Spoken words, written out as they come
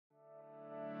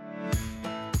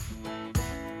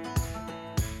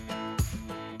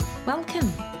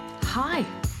Welcome. Hi,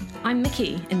 I'm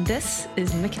Mickey, and this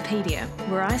is Wikipedia,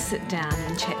 where I sit down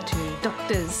and chat to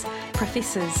doctors,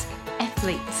 professors,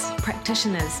 athletes,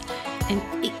 practitioners, and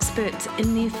experts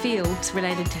in their fields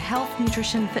related to health,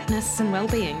 nutrition, fitness, and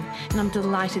well-being. And I'm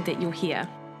delighted that you're here.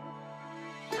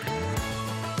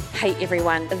 Hey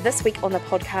everyone, this week on the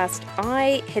podcast,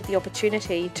 I had the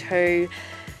opportunity to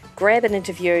grab an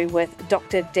interview with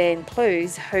Dr. Dan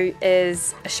Plews, who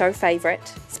is a show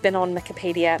favourite. He's been on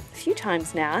Wikipedia a few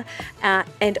times now,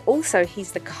 and also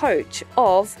he's the coach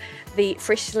of the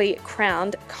freshly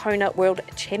crowned Kona World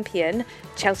Champion,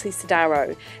 Chelsea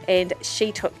Sodaro, and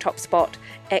she took top spot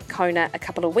at Kona a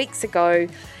couple of weeks ago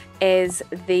as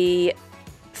the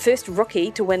first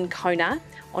rookie to win Kona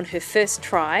on her first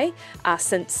try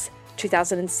since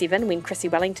 2007 when Chrissie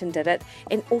Wellington did it,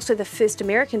 and also the first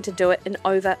American to do it in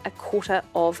over a quarter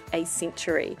of a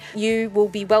century. You will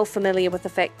be well familiar with the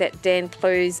fact that Dan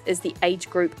Plews is the age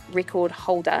group record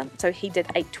holder, so he did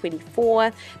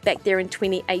 8:24 back there in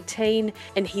 2018,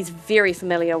 and he's very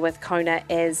familiar with Kona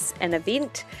as an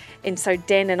event. And so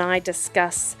Dan and I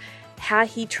discuss how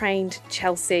he trained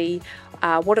Chelsea,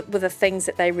 what were the things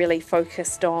that they really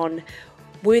focused on.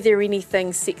 Were there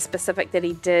anything sex specific that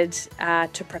he did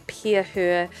to prepare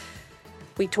her?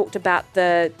 We talked about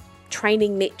the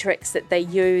training metrics that they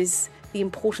use, the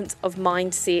importance of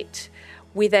mindset,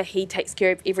 whether he takes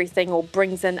care of everything or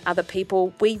brings in other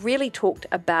people. We really talked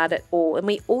about it all. And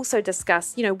we also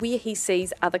discussed, where he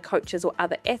sees other coaches or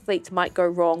other athletes might go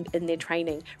wrong in their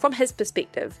training from his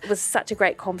perspective. It was such a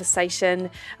great conversation.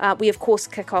 We, of course,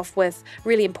 kick off with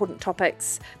really important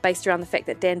topics based around the fact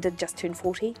that Dan did just turn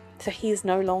 40. So he is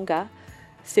no longer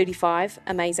 35,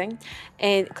 amazing,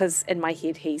 and because in my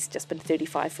head he's just been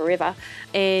 35 forever,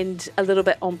 and a little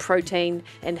bit on protein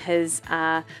and his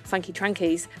funky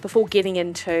trunkies before getting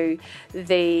into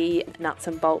the nuts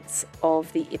and bolts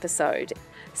of the episode.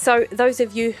 So those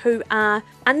of you who are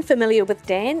unfamiliar with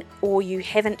Dan or you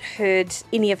haven't heard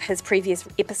any of his previous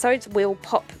episodes, we'll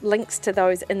pop links to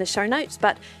those in the show notes,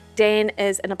 but Dan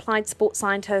is an applied sports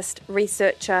scientist,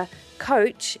 researcher,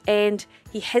 coach, and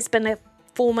he has been a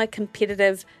former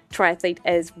competitive triathlete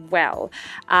as well.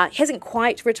 He hasn't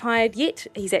quite retired yet.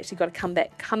 He's actually got a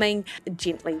comeback coming,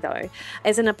 gently though.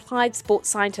 As an applied sports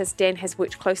scientist, Dan has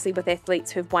worked closely with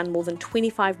athletes who've won more than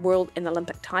 25 world and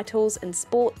Olympic titles in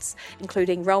sports,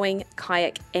 including rowing,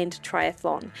 kayak and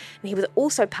triathlon. And he was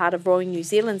also part of Rowing New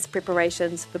Zealand's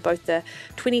preparations for both the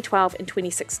 2012 and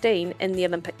 2016 in the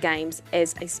Olympic Games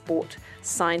as a sport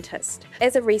scientist.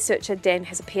 As a researcher, Dan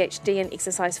has a PhD in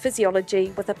exercise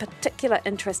physiology with a particular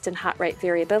interest in heart rate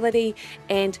variability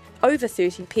and over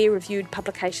 30 peer-reviewed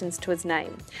publications to his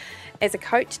name. As a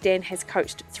coach, Dan has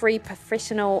coached 3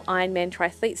 professional Ironman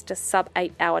triathletes to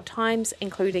sub-8-hour times,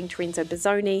 including Terenzo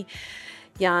Bozzoni,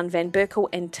 Jan van Berkel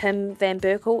and Tim van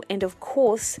Berkel, and of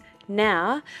course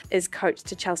now is coach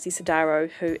to Chelsea Sodaro,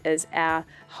 who is our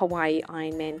Hawaii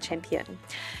Ironman champion.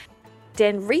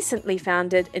 Dan recently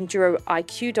founded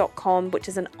EnduroIQ.com, which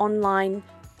is an online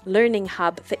learning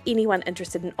hub for anyone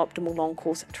interested in optimal long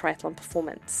course triathlon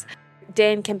performance.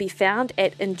 Dan can be found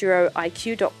at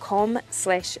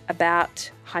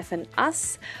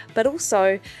enduroiq.com/about-us, but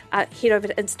also head over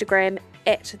to Instagram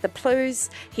at The Plews.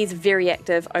 He's very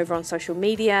active over on social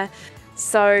media.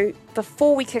 So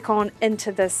before we kick on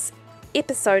into this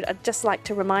episode, I'd just like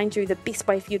to remind you the best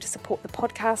way for you to support the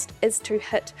podcast is to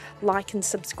hit like and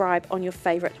subscribe on your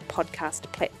favourite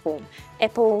podcast platform,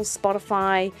 Apple,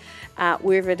 Spotify,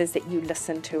 wherever it is that you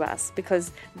listen to us,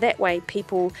 because that way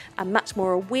people are much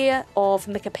more aware of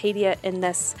Wikipedia in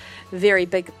this very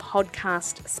big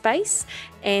podcast space,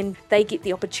 and they get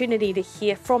the opportunity to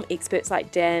hear from experts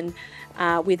like Dan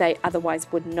where they otherwise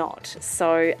would not.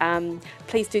 So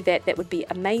please do that. That would be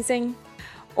amazing.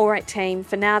 All right, team,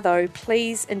 for now though,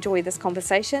 please enjoy this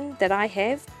conversation that I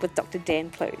have with Dr. Dan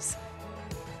Plews.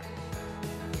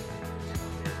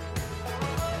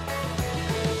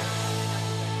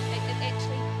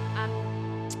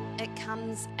 It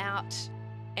comes out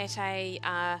at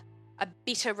a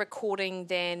better recording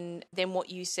than what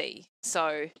you see.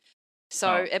 So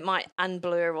it might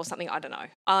unblur or something. I don't know.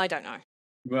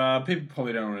 Well, people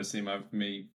probably don't want to see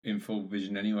me in full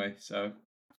vision anyway, so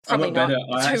probably I look better.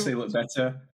 not. I actually look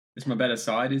better. It's my better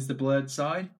side, is the blurred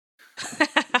side.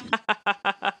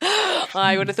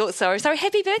 I would have thought so. So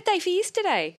happy birthday for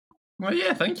yesterday. Well,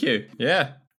 yeah, thank you.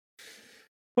 Yeah.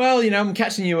 Well, I'm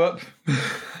catching you up.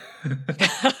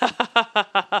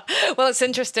 Well, it's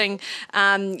interesting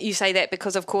you say that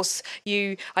because, of course,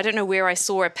 I don't know where I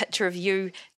saw a picture of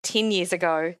you 10 years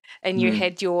ago and you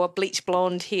had your bleach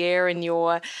blonde hair and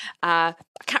your, I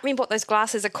can't remember what those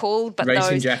glasses are called. But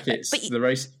racing jackets.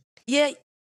 Yeah,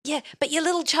 Yeah, but your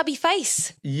little chubby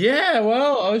face, Yeah,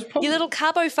 well, I was probably. your little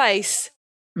carbo face.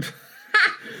 Do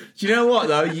you know what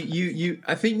though? You.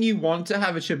 I think you want to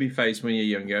have a chubby face when you're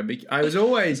younger. I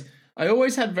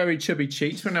always had very chubby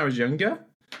cheeks when I was younger.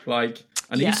 Like,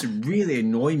 and it used to really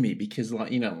annoy me because,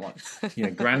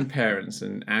 grandparents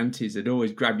and aunties would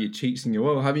always grab your cheeks and go,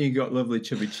 "Oh, haven't you got lovely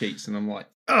chubby cheeks?" And I'm like,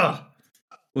 "Ugh,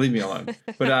 leave me alone."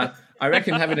 But I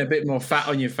reckon having a bit more fat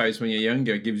on your face when you're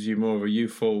younger gives you more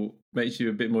of makes you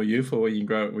a bit more youthful when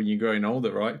you're growing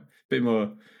older, right? Bit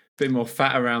more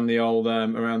fat around the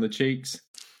around the cheeks.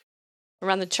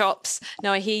 Around the chops.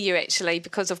 No, I hear you actually,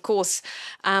 because of course,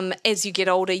 as you get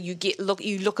older, you look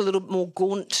a little more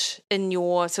gaunt in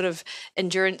your sort of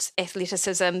endurance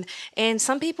athleticism, and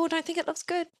some people don't think it looks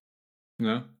good.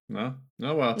 No. Well,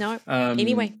 no.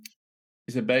 Anyway,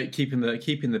 it's keeping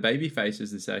the baby face,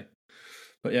 as they say.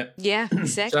 But yeah,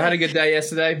 exactly. So I had a good day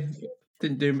yesterday.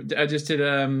 I just did.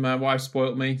 My wife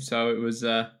spoilt me, so it was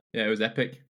it was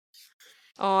epic.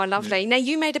 Oh, lovely. Yeah. Now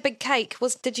you made a big cake.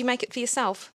 Did you make it for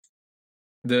yourself?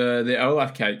 The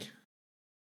Olaf cake.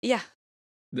 Yeah.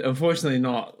 Unfortunately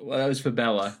not. Well, that was for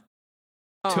Bella.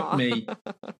 It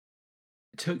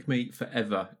took me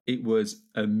forever. It was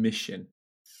a mission.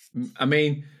 I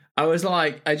mean,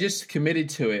 I just committed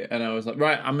to it, and I was like,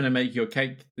 right, I'm going to make your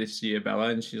cake this year, Bella.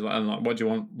 And she's like, what do you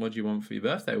want? What do you want for your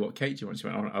birthday? What cake do you want? She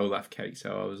went, I want an Olaf cake.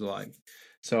 So I was like,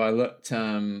 I looked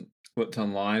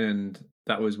online, and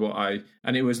that was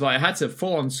and it was like, I had to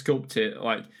full on sculpt it.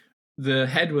 Like, the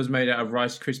head was made out of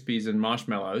Rice Krispies and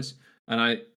marshmallows, and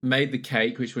I made the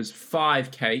cake, which was 5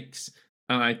 cakes,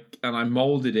 and I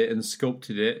molded it and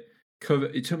sculpted it.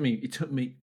 It took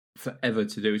me forever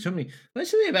to do. It took me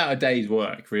literally about a day's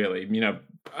work, really.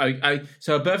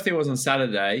 So her birthday was on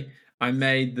Saturday. I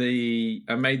made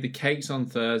the cakes on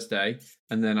Thursday,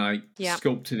 and then I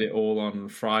sculpted it all on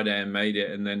Friday and made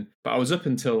it, but I was up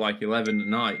until like 11 at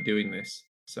night doing this.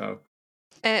 So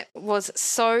it was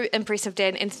so impressive,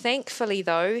 Dan. And thankfully,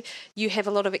 though, you have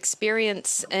a lot of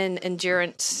experience in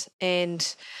endurance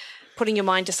and putting your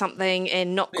mind to something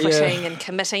and not quitting and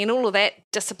committing and all of that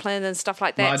discipline and stuff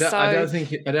like that. I don't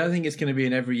think it's going to be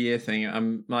an every year thing.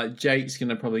 I'm like, Jake's going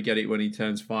to probably get it when he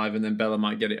turns 5, and then Bella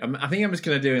might get it. I think I'm just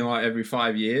going to do it like every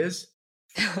 5 years.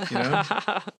 You know?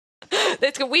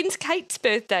 That's good. When's Kate's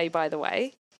birthday, by the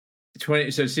way?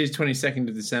 So she's 22nd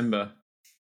of December.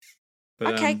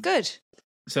 But, okay, good.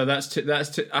 So that's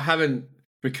I haven't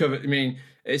recovered. I mean,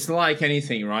 it's like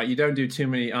anything, right? You don't do too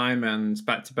many Ironmans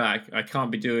back to back. I can't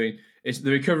be doing. It's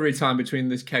the recovery time between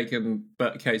this cake and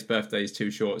Kate's birthday is too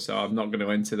short, so I'm not going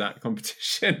to enter that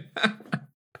competition.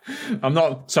 I'm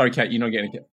not. Sorry, Kate, you're not getting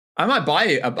a cake. I might buy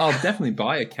it. I'll definitely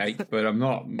buy a cake, but I'm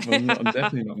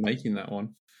definitely not making that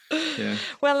one. Yeah.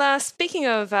 Well, speaking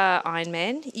of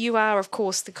Ironman, you are, of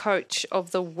course, the coach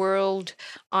of the world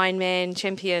Ironman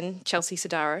champion, Chelsea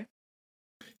Sodaro.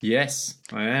 Yes,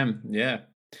 I am. Yeah.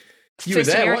 You First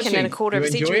were there American watching. in a quarter of a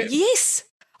century. Yes.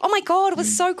 Oh my God, it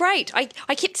was so great. I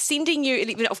kept sending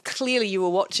you, clearly you were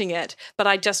watching it, but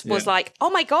I just was like, oh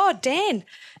my God, Dan,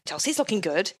 Chelsea's looking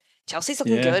good.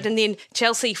 Good. And then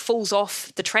Chelsea falls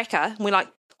off the tracker, and we're like,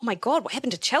 oh my God, what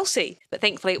happened to Chelsea? But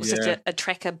thankfully it was just a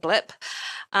tracker blip.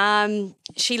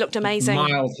 She looked amazing.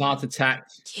 Mild heart attack.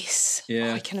 Yes.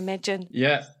 Yeah. Oh, I can imagine.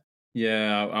 Yeah.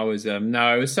 Yeah. I was,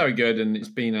 no, it was so good. And it's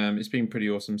been pretty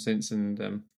awesome since.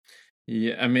 And,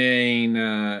 yeah, I mean,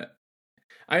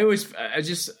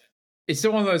 it's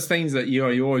one of those things that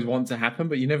you always want to happen,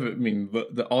 but you never, I mean,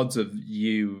 the odds of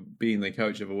you being the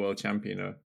coach of a world champion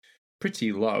are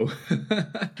pretty low.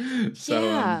 So,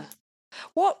 yeah.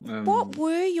 What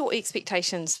were your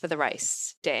expectations for the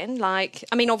race, Dan? Like,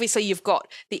 I mean, obviously you've got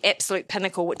the absolute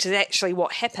pinnacle, which is actually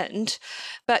what happened,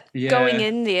 but going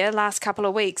in there last couple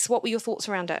of weeks, what were your thoughts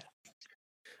around it?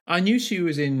 I knew she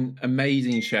was in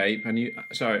amazing shape. Let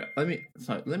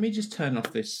me just turn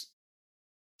off this.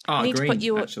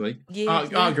 Green, actually.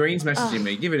 Yeah, Green's messaging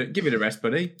me. Give it a rest,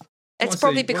 buddy. It's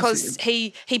probably because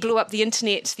he blew up the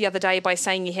internet the other day by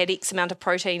saying you had X amount of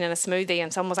protein in a smoothie,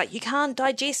 and someone was like, you can't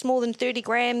digest more than 30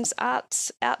 grams out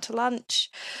to lunch.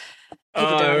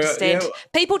 People don't understand.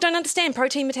 People don't understand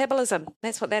protein metabolism.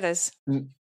 That's what that is.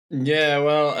 Yeah,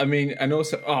 well, I mean, and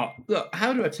also, look,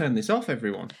 how do I turn this off,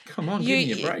 everyone? Come on, give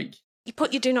me a break. You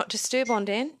put your do not disturb on,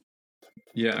 Dan.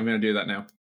 Yeah, I'm going to do that now.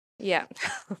 Yeah.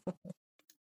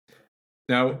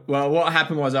 No, well, what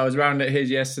happened was I was round at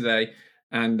his yesterday,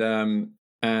 and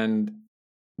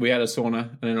we had a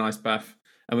sauna and an ice bath,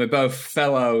 and we're both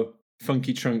fellow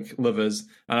funky trunk lovers,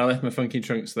 and I left my funky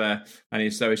trunks there, and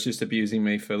he's just abusing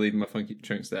me for leaving my funky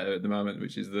trunks there at the moment,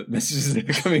 which is the messages that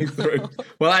are coming through.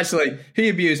 Well, actually, he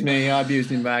abused me, I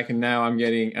abused him back, and now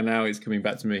he's coming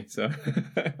back to me. So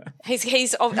he's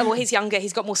younger,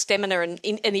 he's got more stamina and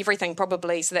in everything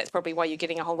probably, so that's probably why you're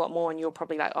getting a whole lot more, and you're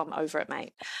probably like, oh, I'm over it,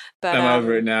 mate. But I'm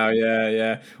over it now.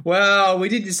 Yeah. Well, we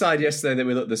did decide yesterday that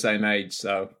we look the same age,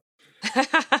 so.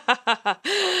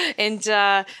 And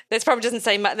that's probably doesn't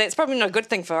say much. That's probably not a good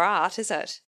thing for art, is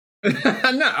it? No,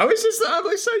 I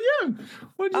was so young.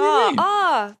 What do you mean?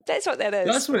 That's what that is.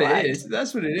 That's what it is.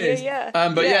 That's what it is. Yeah.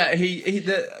 But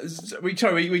we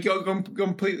gone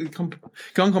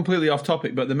completely off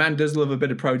topic. But the man does love a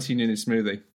bit of protein in his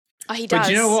smoothie. Oh, he does.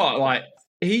 But you know what? Like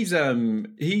he's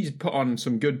put on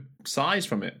some good size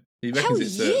from it. He reckons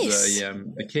it's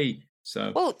the key.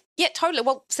 So well, yeah, totally.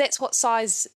 Well, so that's what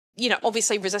size. You know,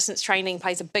 obviously resistance training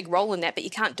plays a big role in that, but you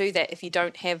can't do that if you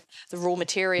don't have the raw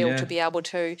material to be able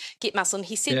to get muscle. And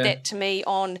he said that to me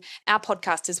on our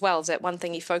podcast as well, is that one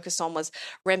thing he focused on was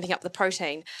ramping up the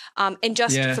protein. And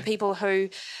just for people who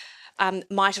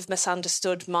might have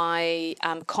misunderstood my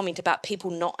comment about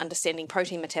people not understanding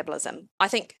protein metabolism, I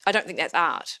don't think that's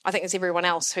art. I think it's everyone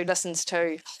else who listens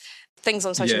to things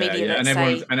on social media that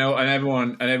say... and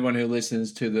everyone who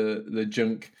listens to the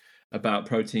junk about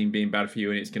protein being bad for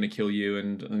you and it's going to kill you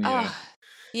and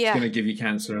it's going to give you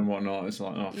cancer and whatnot. It's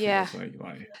like,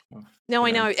 No,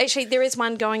 I know. Actually, there is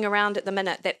one going around at the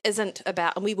minute that isn't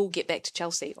about, and we will get back to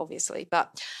Chelsea, obviously,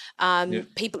 but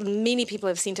many people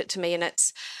have sent it to me, and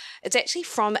it's actually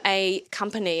from a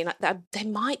company, and they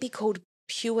might be called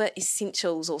Pure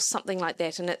Essentials or something like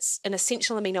that, and it's an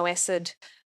essential amino acid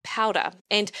powder,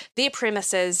 and their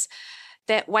premise is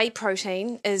that whey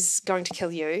protein is going to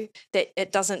kill you, that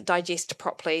it doesn't digest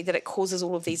properly, that it causes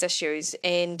all of these issues,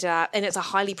 and it's a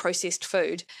highly processed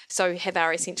food, so have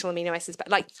our essential amino acids. But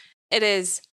like, it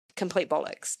is complete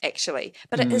bollocks, actually.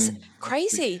 But it is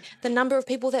crazy, the number of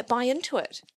people that buy into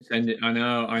it. And I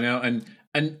know.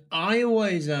 And I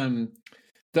always,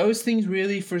 those things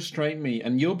really frustrate me,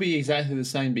 and you'll be exactly the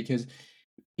same, because,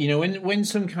 you know, when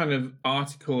some kind of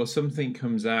article or something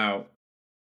comes out,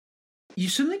 you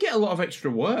suddenly get a lot of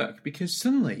extra work because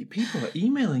suddenly people are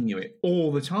emailing you it all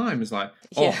the time. It's like,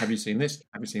 have you seen this?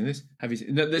 Have you seen this? Have you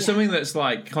seen... There's something that's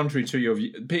like contrary to your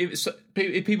view.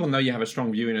 People know you have a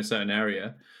strong view in a certain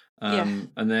area. And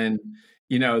then,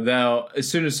 you know, they'll, as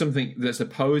soon as something that's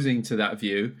opposing to that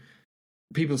view,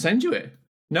 people send you it.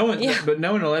 But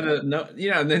no one will ever know,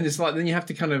 you know, and then it's like, then you have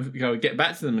to kind of go get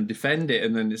back to them and defend it.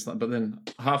 And then it's like, but then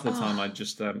half the time I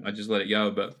just let it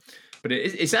go. But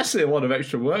it's actually a lot of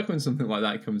extra work when something like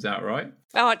that comes out, right?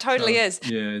 Oh, it totally is.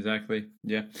 Yeah, exactly.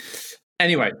 Yeah.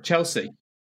 Anyway, Chelsea.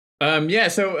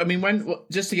 So I mean,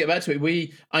 just to get back to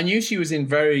it, I knew she was in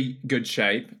very good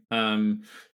shape,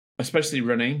 especially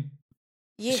running.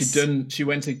 Yes. She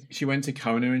went to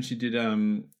Kona and she did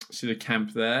a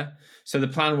camp there. So the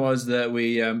plan was that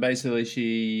we basically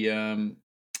she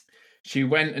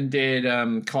went and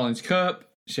did Collins Cup.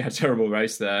 She had a terrible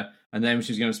race there. And then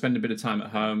she was going to spend a bit of time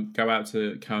at home, go out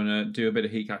to Kona, do a bit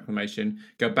of heat acclimation,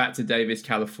 go back to Davis,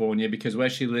 California, because where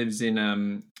she lives at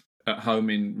home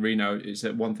in Reno, it's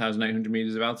at 1,800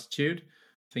 meters of altitude.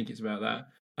 I think it's about that.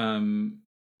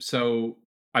 So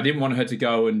I didn't want her to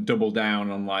go and double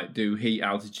down on do heat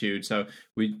altitude. So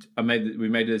we made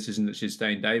the decision that she'd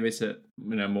stay in Davis at,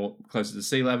 you know, more closer to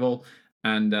sea level.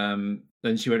 And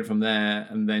then she went from there,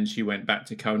 and then she went back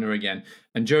to Kona again.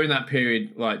 And during that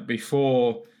period,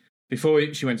 before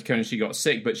she went to Kona, she got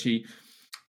sick, but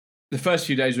the first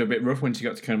few days were a bit rough when she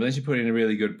got to Kona, but then she put in a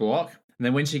really good block. And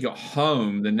then when she got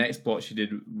home, the next block she did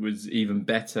was even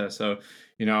better. So,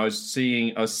 you know, I was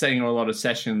setting her a lot of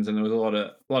sessions, and there was a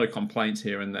lot of complaints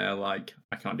here and there, like,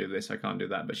 I can't do this, I can't do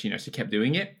that. But she kept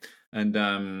doing it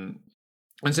and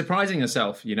surprising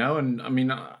herself, you know. And I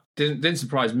mean, didn't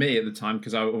surprise me at the time,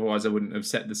 because otherwise I wouldn't have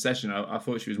set the session. I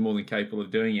thought she was more than capable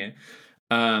of doing it.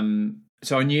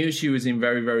 So I knew she was in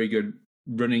very, very good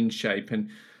running shape.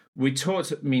 And we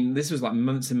talked, I mean, this was like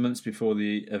months and months before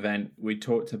the event. We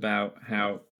talked about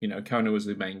how, you know, Kona was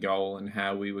the main goal and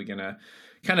how we were going to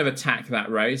kind of attack that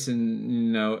race. And,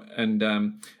 you know, and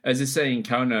as they say in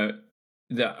Kona,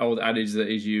 the old adage that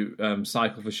is you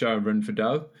cycle for show and run for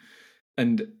dough.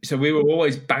 And so we were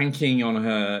always banking on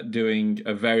her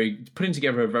putting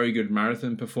together a very good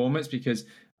marathon performance, because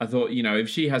I thought, you know, if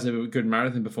she has a good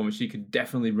marathon performance, she could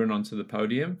definitely run onto the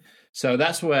podium. So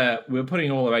that's where we were putting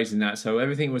all the eggs in that. So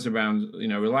everything was around, you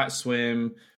know, relax,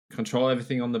 swim, control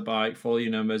everything on the bike, follow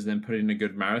your numbers, and then put in a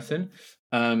good marathon.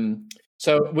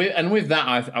 With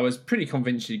that, I was pretty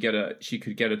convinced she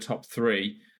could get a top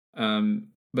 3.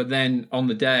 but then on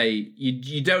the day,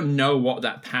 you don't know what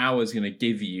that power is going to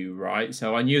give you, right?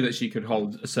 So I knew that she could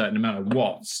hold a certain amount of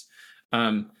watts,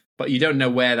 but you don't know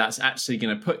where that's actually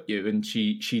going to put you. And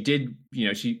she did,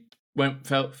 she went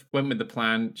with the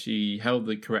plan. She held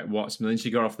the correct watts, and then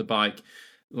she got off the bike.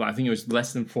 I think it was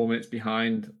less than 4 minutes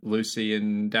behind Lucy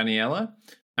and Daniela.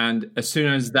 And as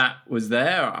soon as that was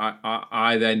there,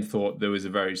 I then thought there was a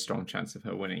very strong chance of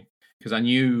her winning, because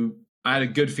I had a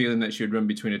good feeling that she would run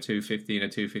between a 2:50 and a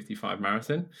 2:55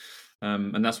 marathon.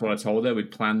 And that's what I told her.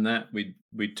 We'd planned that.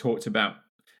 We'd talked about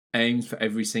aims for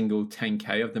every single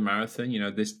 10K of the marathon.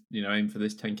 Aim for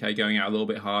this 10K, going out a little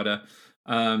bit harder.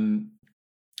 And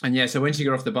yeah, so when she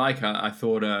got off the bike, I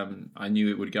thought I knew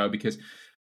it would go, because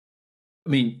I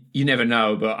mean, you never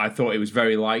know, but I thought it was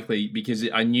very likely, because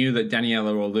I knew that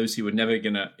Daniela or Lucy were never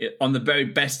going to, on the very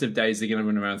best of days, they're going to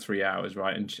run around 3 hours,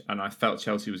 right? And I felt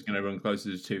Chelsea was going to run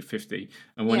closer to 2:50.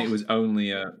 And when it was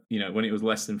only, when it was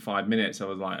less than 5 minutes, I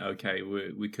was like, okay,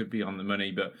 we could be on the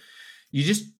money. But you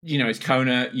just, it's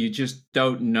Kona, you just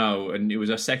don't know. And it was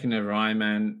her second ever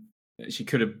Ironman. She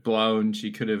could have blown,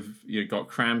 she could have got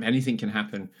cramp, anything can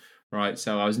happen, right?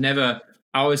 So I was a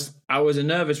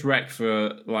nervous wreck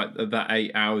for like about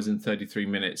 8 hours and 33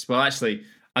 minutes. Well, actually,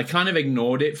 I kind of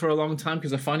ignored it for a long time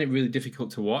because I find it really difficult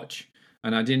to watch.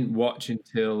 And I didn't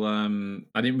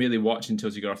really watch until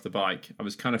she got off the bike. I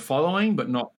was kind of following, but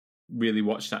not really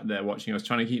watching. I was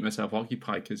trying to keep myself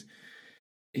occupied, because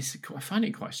I find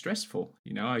it quite stressful.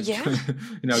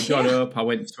 Got up, I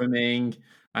went swimming.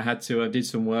 I did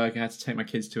some work. I had to take my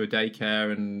kids to a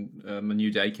daycare and a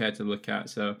new daycare to look at.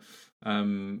 So,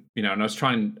 and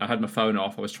I had my phone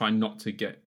off. I was trying not to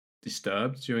get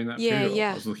disturbed during that period.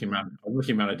 I was looking around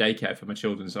a daycare for my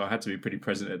children, so I had to be pretty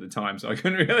present at the time. So I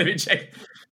couldn't really be checking.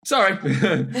 Sorry.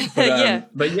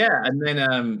 But yeah. And then,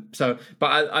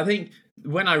 I think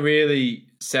when I really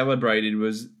celebrated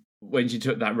was when she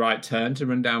took that right turn to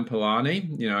run down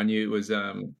Palani. I knew it was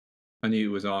on, I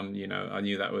knew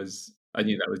that was a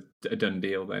done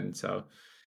deal then. So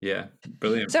yeah,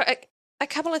 brilliant. So a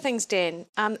couple of things, Dan.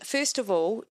 First of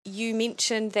all, you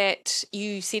mentioned that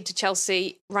you said to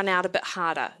Chelsea, run out a bit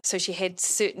harder. So she had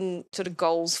certain sort of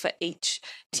goals for each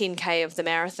 10K of the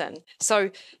marathon.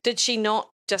 So did she not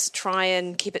just try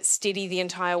and keep it steady the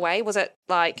entire way? Was it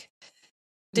like,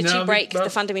 did she break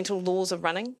the fundamental laws of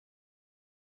running?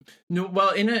 No,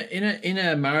 well, in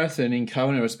a marathon in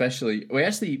Kona, especially,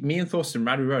 me and Thorsten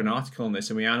Rad, we wrote an article on this,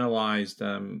 and we analysed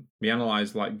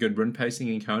like good run pacing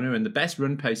in Kona, and the best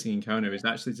run pacing in Kona is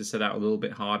actually to set out a little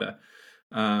bit harder,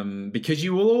 because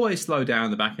you will always slow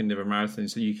down the back end of a marathon,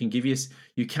 so you can give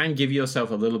yourself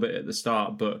a little bit at the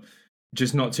start, but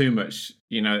just not too much.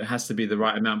 It has to be the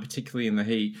right amount, particularly in the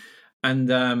heat. And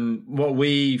what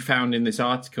we found in this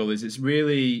article is it's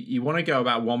really, you want to go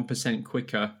about 1%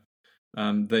 quicker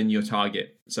than your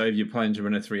target. So if you're planning to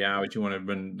run a 3 hours, you want to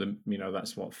run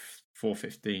that's what,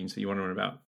 4:15. So you want to run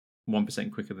about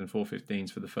 1% quicker than 4:15s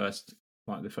for the first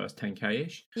 10K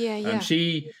ish. Yeah.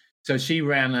 She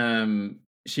ran I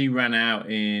think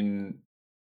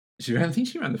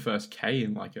she ran the first K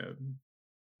in like a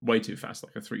way too fast,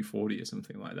 like a 3:40 or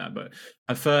something like that. But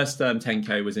her first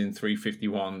 10K was in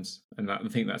 3:51s, and I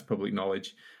think that's public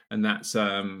knowledge. And that's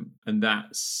our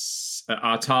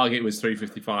target was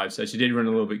 3:55. So she did run a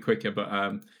little bit quicker,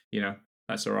 but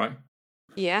that's all right.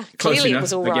 Yeah, Close clearly enough, it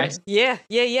was all right. Yeah.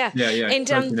 And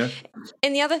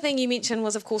and the other thing you mentioned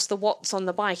was, of course, the watts on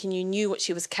the bike, and you knew what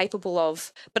she was capable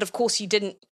of, but of course you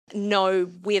didn't know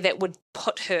where that would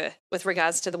put her with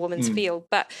regards to the women's field.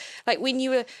 But like when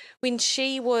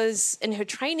she was in her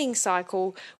training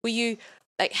cycle, were you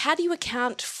like, how do you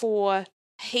account for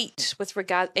heat with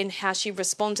regard and how she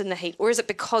responds in the heat? Or is it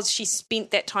because she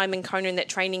spent that time in Kona, in that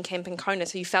training camp in Kona,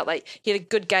 so you felt like you had a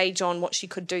good gauge on what she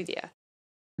could do there?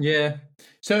 Yeah.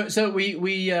 So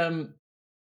we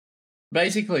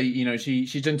basically,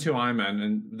 she's done 2 Ironman,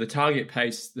 and the target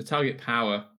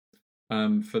power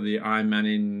for the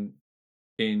Ironman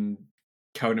in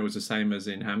Kona was the same as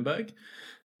in Hamburg,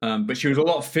 but she was a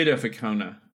lot fitter for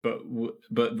Kona. But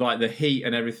like the heat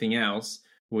and everything else,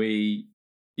 we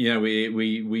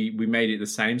made it the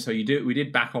same. So we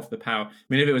did back off the power. I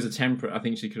mean, if it was a temperate, I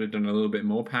think she could have done a little bit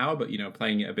more power, but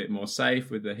playing it a bit more safe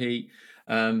with the heat.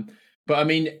 But I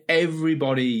mean,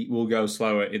 everybody will go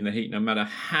slower in the heat, no matter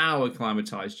how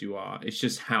acclimatized you are. It's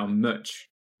just how much.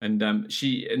 And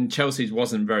Chelsea's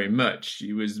wasn't very much.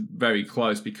 She was very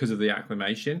close because of the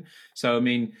acclimation. So I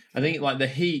mean, I think like the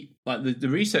heat, like the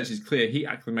research is clear. Heat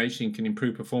acclimation can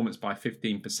improve performance by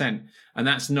 15%, and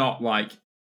that's not like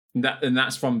that. And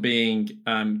that's from being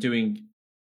doing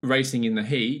racing in the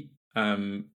heat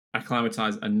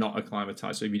acclimatize and not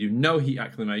acclimatize. So if you do no heat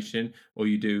acclimation or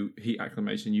you do heat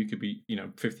acclimation, you could be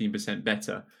 15%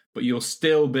 better, but you'll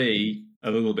still be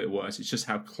a little bit worse. It's just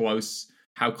how close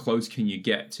can you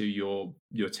get to your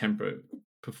temperate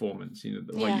performance, the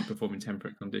way you perform in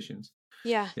temperate conditions.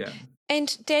 Yeah.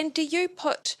 And Dan, do you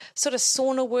put sort of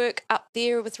sauna work up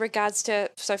there with regards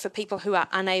to, so for people who are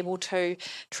unable to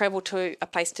travel to a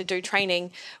place to do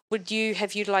training, would you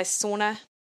have utilised sauna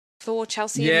for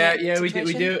Chelsea? Yeah, we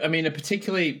do. I mean,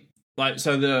 particularly I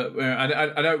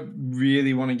don't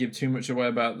really want to give too much away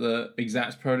about the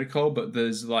exact protocol, but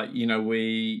there's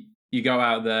you go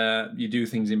out there, you do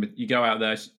things you go out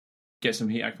there, get some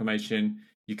heat acclimation,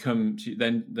 you come to,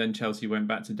 then Chelsea went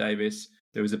back to Davis.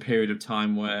 There was a period of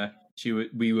time where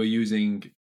we were using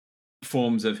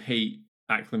forms of heat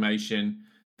acclimation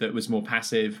that was more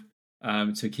passive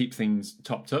to keep things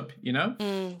topped up,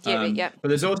 But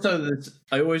there's also this,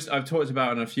 I've talked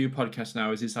about on a few podcasts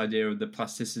now, is this idea of the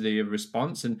plasticity of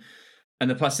response, and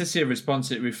the plasticity of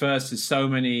response, it refers to so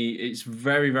many, it's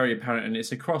very, very apparent, and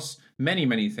it's across many,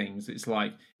 many things. It's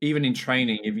like, even in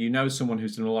training, if you know someone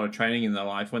who's done a lot of training in their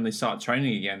life, when they start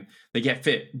training again, they get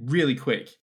fit really quick.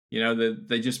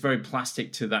 They're just very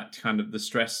plastic to that kind of the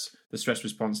stress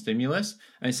response stimulus.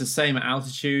 And it's the same at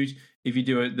altitude. If you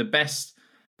do it, the best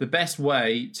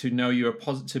way to know you're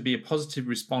to be a positive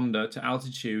responder to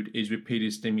altitude is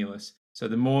repeated stimulus. So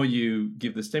the more you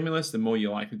give the stimulus, the more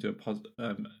you're likely to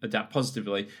adapt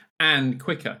positively and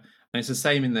quicker. And it's the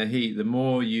same in the heat. The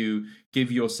more you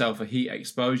give yourself a heat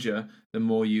exposure, the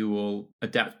more you will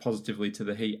adapt positively to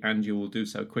the heat, and you will do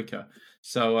so quicker.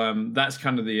 So that's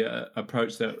kind of the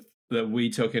approach that we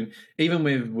took. And even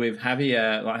with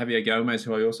Javier, like Javier Gomez,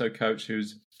 who I also coach,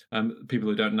 who's people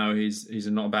who don't know, he's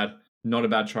not a bad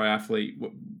triathlete.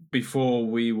 Before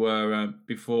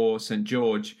St.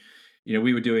 George,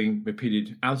 we were doing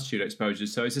repeated altitude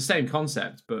exposures. So it's the same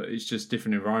concept, but it's just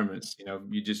different environments.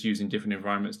 You're just using different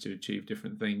environments to achieve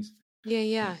different things.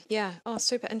 Yeah. Oh,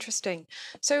 super interesting.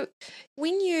 So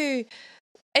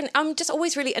and I'm just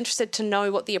always really interested to know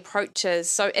what the approach is.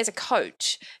 So as a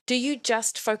coach, do you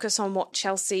just focus on what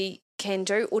Chelsea can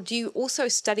do, or do you also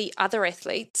study other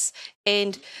athletes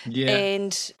and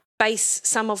base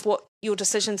some of what your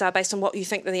decisions are based on what you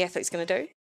think that the athlete's going to do?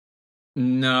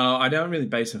 No, I don't really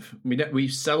base it. We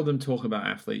seldom talk about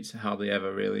athletes hardly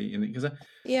ever, really, because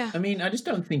I mean, I just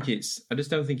don't think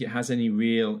it has any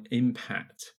real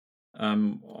impact.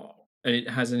 It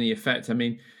has any effect. I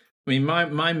mean,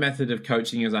 my method of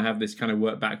coaching is I have this kind of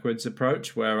work backwards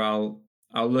approach where I'll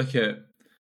look at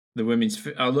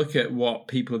I'll look at what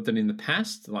people have done in the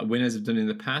past, like winners have done in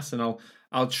the past, and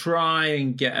I'll try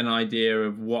and get an idea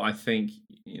of what I think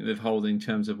they've hold in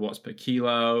terms of watts per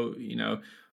kilo,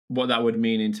 what that would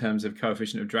mean in terms of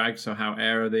coefficient of drag, so how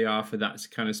aero they are for that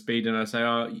kind of speed. And I say,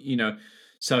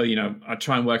 I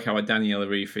try and work out what Daniela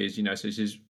Ryf is, so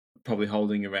she's probably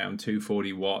holding around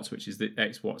 240 watts, which is the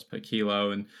X watts per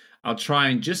kilo. And I'll try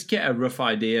and just get a rough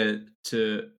idea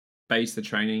to base the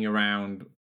training around,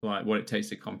 like what it takes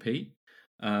to compete.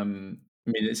 I mean,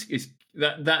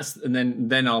 that's and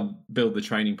then I'll build the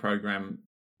training program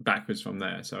backwards from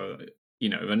there. So,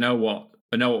 if I know what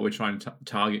we're trying to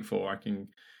target for, I can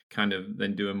kind of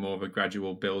then do a more of a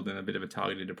gradual build and a bit of a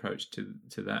targeted approach to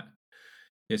that.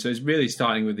 Yeah, so it's really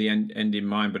starting with the end in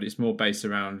mind, but it's more based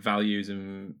around values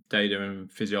and data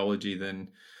and physiology than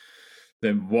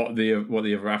what the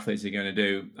other athletes are going to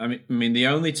do. I mean, the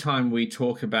only time we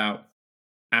talk about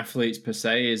athletes per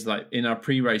se is like in our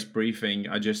pre-race briefing.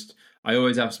 I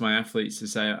always ask my athletes to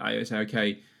say,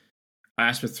 okay, I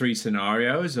ask for 3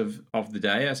 scenarios of the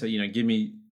day. I say, give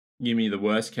me the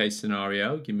worst case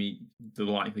scenario, give me the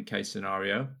likely case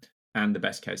scenario, and the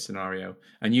best case scenario.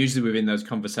 And usually within those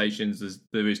conversations,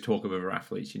 there is talk of other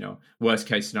athletes. Worst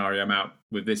case scenario, I'm out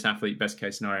with this athlete. Best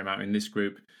case scenario, I'm out in this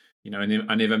group. And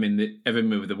if I'm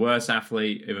with the worst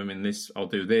athlete, if I'm in this, I'll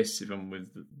do this. If I'm with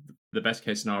the best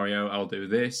case scenario, I'll do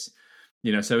this.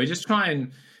 So we just try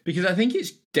and, because I think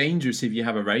it's dangerous if you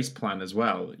have a race plan as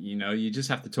well. You just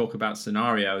have to talk about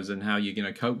scenarios and how you're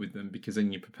going to cope with them, because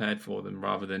then you're prepared for them,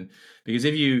 rather than, because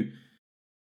if you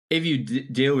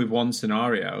deal with one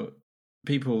scenario,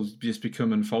 people just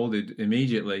become unfolded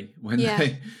immediately when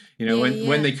they,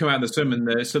 when they come out of the swim and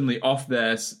they're suddenly off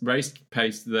their race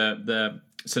pace, the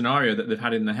scenario that they've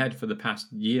had in their head for the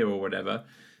past year or whatever,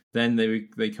 then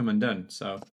they come undone.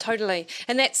 So totally,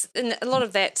 and a lot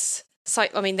of that's. So,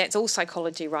 I mean, that's all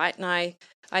psychology, right? And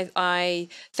I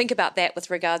think about that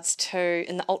with regards to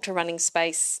in the ultra running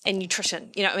space and nutrition.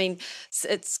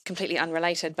 It's completely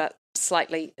unrelated, but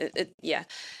slightly,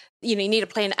 you need a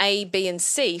plan A, B, and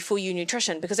C for your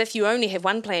nutrition, because if you only have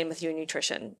one plan with your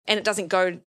nutrition and it doesn't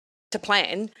go to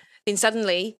plan, then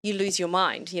suddenly you lose your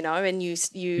mind, and you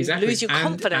exactly. lose your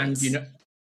confidence. And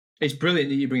it's brilliant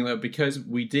that you bring that up, because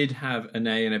we did have an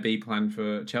A and a B plan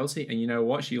for Chelsea, and you know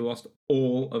what? She lost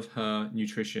all of her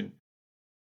nutrition.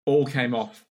 All came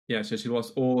off. Yeah, so she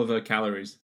lost all of her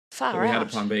calories. Far but we out. had a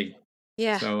plan B.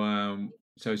 Yeah.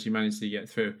 So she managed to get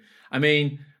through. I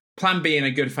mean, plan B in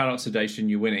a good fat oxidation,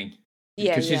 you're winning.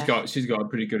 Yeah, because she's got a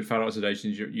pretty good fat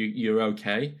oxidation. You're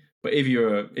okay. But if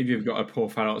you've got a poor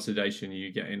fat oxidation,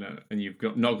 you get and you've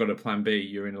not got a plan B,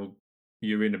 you're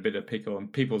in a bit of pickle,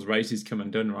 and people's races come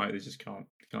undone, right? They just can't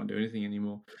do anything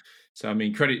anymore. So I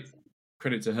mean, credit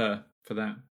to her for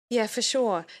that. Yeah, for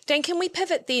sure. Dan, can we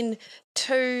pivot then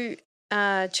to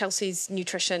Chelsea's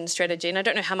nutrition strategy? And I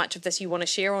don't know how much of this you want to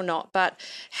share or not, but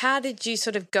how did you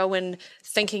sort of go in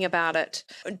thinking about it?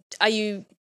 Are you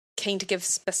keen to give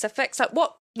specifics? Like,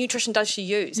 what nutrition does she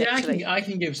use? Yeah, actually? I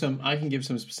can give some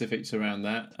specifics around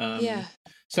that. Yeah.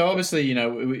 So obviously,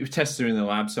 we've tested her in the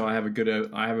lab, so I have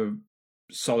a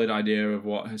solid idea of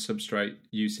what her substrate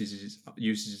usages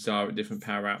are at different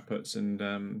power outputs and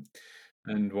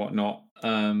whatnot.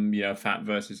 Fat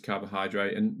versus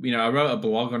carbohydrate, and I wrote a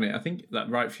blog on it. I think that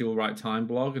Right Fuel Right Time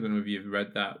blog. I don't know if you've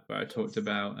read that, where I talked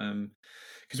about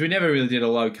because we never really did a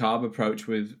low carb approach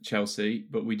with Chelsea,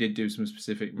 but we did do some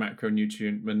specific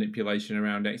macronutrient manipulation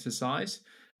around exercise.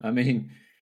 I mean,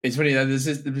 it's funny that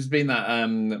there's been that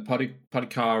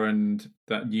Podcar and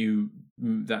that new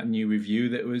review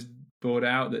that was brought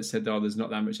out that said, there's not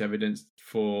that much evidence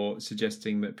for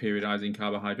suggesting that periodizing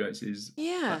carbohydrates is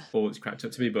all it's cracked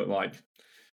up to be. But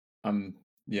I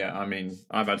mean,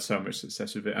 I've had so much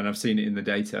success with it, and I've seen it in the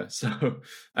data. So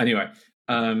anyway,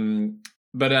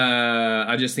 but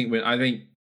I just think I think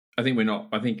we're not.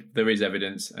 I think there is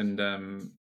evidence, and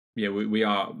we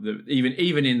are.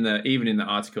 Even in the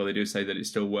article, they do say that it's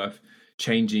still worth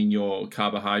changing your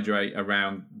carbohydrate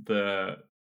around the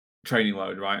training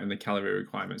load, right, and the calorie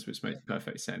requirements, which makes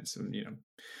perfect sense. And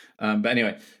but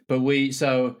anyway, and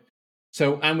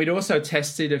we'd also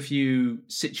tested a few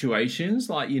situations,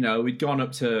 we'd gone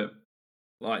up to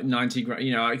 90 grams,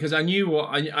 because I knew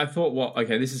I thought,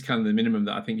 okay, this is kind of the minimum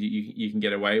that I think you can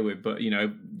get away with, but do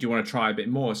you want to try a bit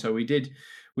more? So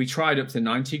we tried up to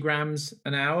 90 grams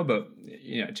an hour, but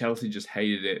Chelsea just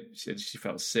hated it. She said she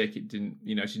felt sick. It didn't,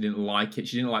 she didn't like it.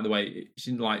 She didn't like the way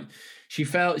she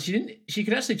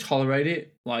could actually tolerate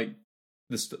it, in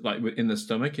the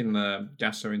stomach, in the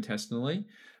gastrointestinally,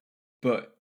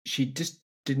 but she just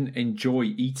didn't enjoy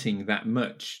eating that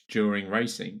much during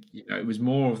racing. It was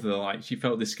more of she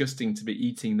felt disgusting to be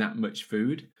eating that much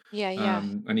food,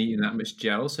 and eating that much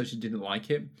gel, so she didn't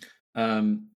like it.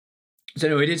 So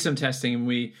anyway, we did some testing, and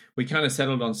we kind of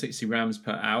settled on 60 grams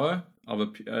per hour of a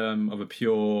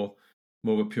pure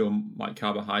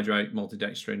carbohydrate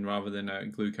maltodextrin rather than a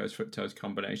glucose fructose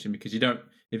combination, because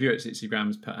if you're at 60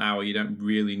 grams per hour, you don't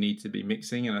really need to be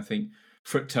mixing. And I think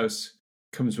fructose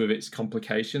comes with its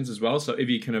complications as well. So if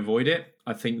you can avoid it,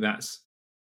 I think that's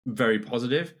very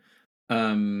positive.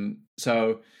 So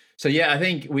yeah, I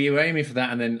think we were aiming for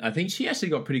that, and then I think she actually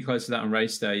got pretty close to that on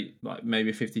race day,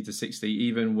 maybe 50 to 60,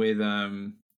 even with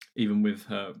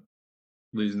her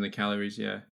losing the calories.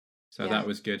 Yeah, so that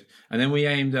was good. And then we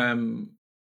aimed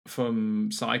from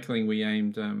cycling, we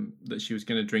aimed that she was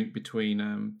going to drink between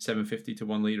 750 to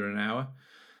 1 liter an hour.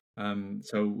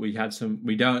 So we had some.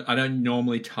 I don't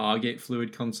normally target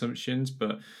fluid consumptions,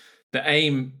 but the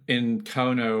aim in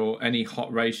Kona or any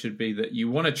hot race should be that you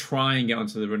want to try and get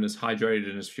onto the run as hydrated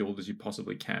and as fueled as you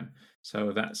possibly can.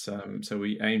 So that's so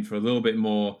we aim for a little bit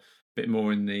more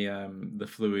in the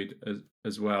fluid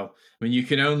as well. I mean, you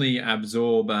can only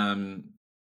absorb maybe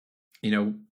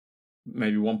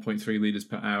 1.3 liters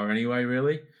per hour anyway,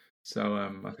 really. So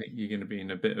I think you're going to be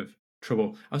in a bit of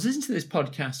trouble. I was listening to this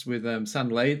podcast with Sam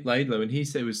Laidlow, and he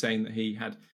was saying that he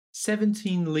had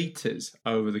 17 liters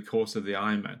over the course of the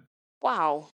Ironman.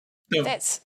 Wow. So,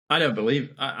 I don't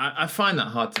believe. I find that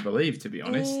hard to believe, to be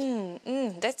honest.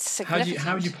 That's significant.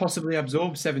 How would you possibly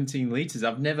absorb 17 liters?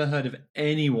 I've never heard of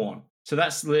anyone. So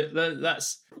that's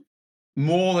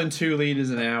more than 2 liters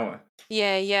an hour.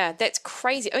 Yeah, that's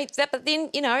crazy. I mean, but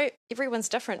then everyone's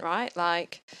different, right?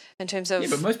 Like in terms of. Yeah,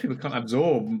 but most people can't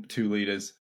absorb 2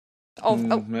 liters.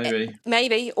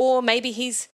 Maybe, or maybe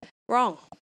he's wrong,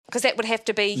 because that would have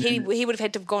to be he would have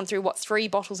had to have gone through 3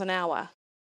 bottles an hour.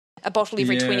 A bottle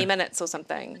every 20 minutes or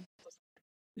something.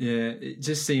 Yeah, it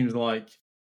just seems like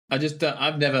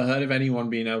I've never heard of anyone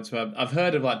being able to have. I've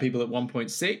heard of people at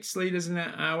 1.6 liters an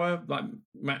hour, like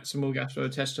maximal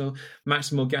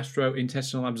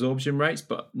gastrointestinal absorption rates,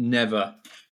 but never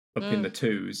up in the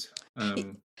 2s.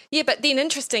 Yeah, but then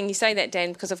interesting you say that,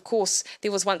 Dan, because of course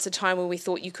there was once a time where we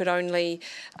thought you could only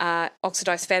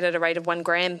oxidize fat at a rate of 1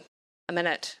 gram a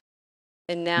minute.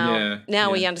 And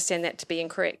now we understand that to be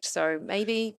incorrect. So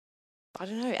maybe, I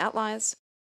don't know, outliers.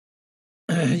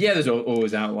 Yeah, there's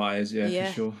always outliers,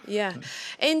 for sure. Yeah.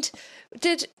 And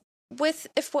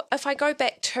if I go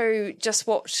back to just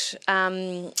what just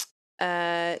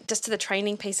to the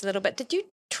training piece a little bit, did you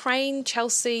train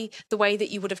Chelsea the way that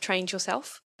you would have trained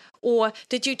yourself? Or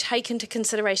did you take into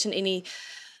consideration any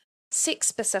sex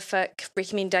specific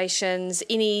recommendations,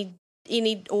 any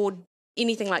or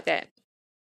anything like that?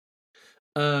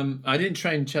 I didn't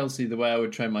train Chelsea the way I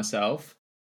would train myself.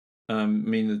 I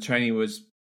mean, the training was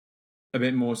a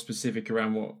bit more specific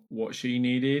around what she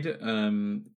needed.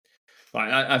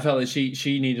 I felt that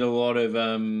she needed a lot of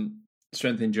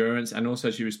strength endurance, and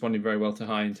also she responded very well to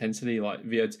high intensity. Like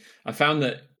VO2, I found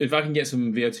that if I can get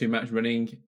some VO2 max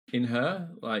running in her,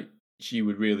 like she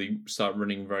would really start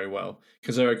running very well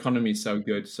because her economy is so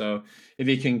good. So if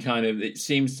you can it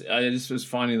seems I just was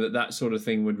finding that sort of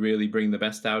thing would really bring the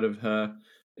best out of her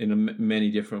in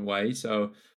many different ways.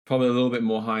 So probably a little bit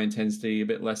more high intensity, a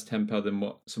bit less tempo than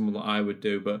what someone like I would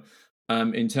do. But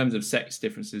in terms of sex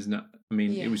differences,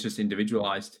 it was just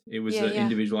individualized. It was an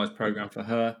individualized program for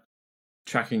her,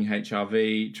 tracking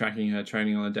HRV, tracking her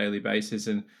training on a daily basis.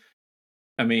 And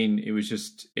I mean, it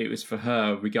was for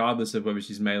her, regardless of whether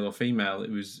she's male or female.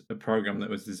 It was a program that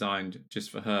was designed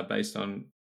just for her based on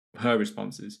her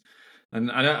responses. And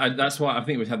that's why I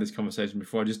think we've had this conversation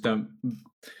before.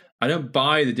 I don't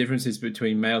buy the differences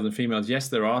between males and females. Yes,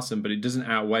 there are some, but it doesn't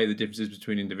outweigh the differences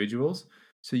between individuals.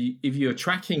 So if you're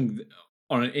tracking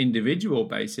on an individual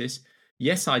basis,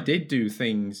 yes, I did do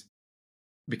things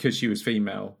because she was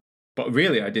female, but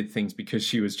really I did things because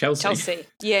she was Chelsea.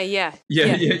 Yeah.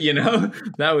 You know,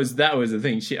 that was the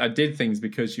thing. I did things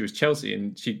because she was Chelsea,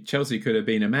 and Chelsea could have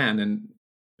been a man, and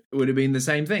it would have been the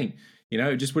same thing. You know,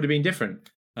 it just would have been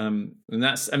different. And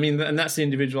that's the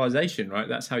individualization, right?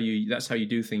 That's how you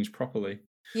do things properly.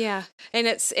 Yeah, and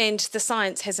the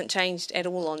science hasn't changed at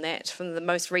all on that from the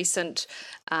most recent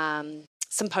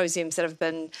symposiums that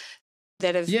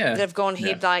have gone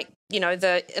ahead. Yeah. Like, you know,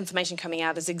 the information coming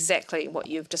out is exactly what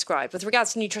you've described with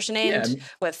regards to nutrition and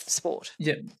with sport.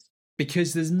 Yeah,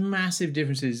 because there's massive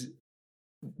differences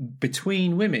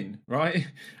between women, right?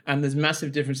 And there's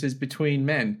massive differences between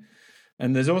men,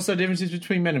 and there's also differences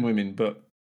between men and women, but.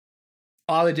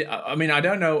 I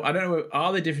don't know.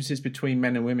 Are the differences between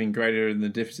men and women greater than the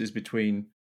differences between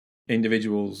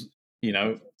individuals? You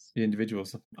know, the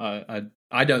individuals.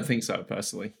 I don't think so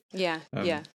personally. Yeah.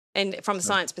 And from a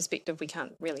science perspective, we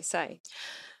can't really say.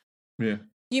 Yeah.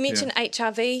 You mentioned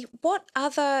HRV. What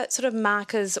other sort of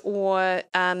markers or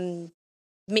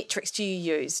metrics do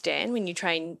you use, Dan, when you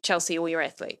train Chelsea or your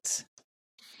athletes?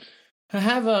 I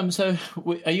have.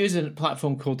 I use a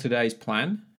platform called Today's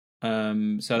Plan.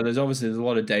 So there's a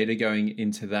lot of data going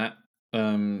into that,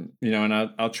 and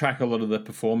I'll track a lot of the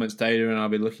performance data, and I'll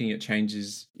be looking at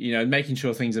changes, making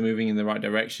sure things are moving in the right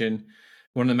direction.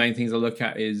 One of the main things I look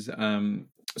at is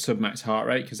submax heart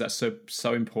rate, because that's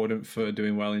so important for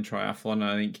doing well in triathlon.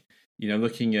 I think,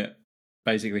 looking at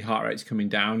basically heart rates coming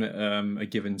down at a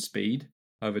given speed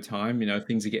over time,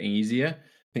 things are getting easier.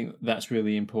 I think that's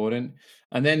really important.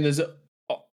 And then there's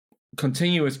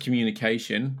continuous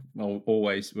communication. Well,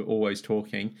 we're always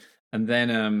talking. And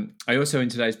then I also, in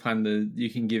Today's Plan, you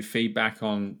can give feedback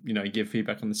on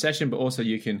the session, but also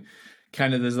you can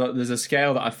there's a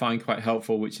scale that I find quite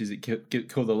helpful, which is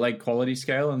called the leg quality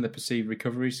scale and the perceived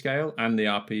recovery scale and the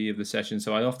RPE of the session.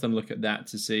 So I often look at that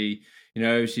to see,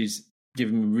 if she's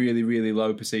giving really, really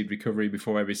low perceived recovery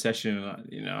before every session,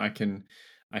 I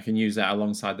can use that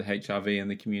alongside the HRV and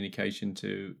the communication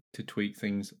to tweak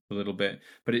things a little bit.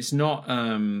 But it's not,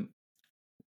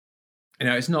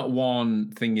 it's not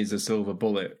one thing is a silver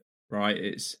bullet, right?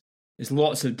 It's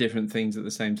lots of different things at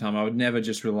the same time. I would never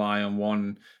just rely on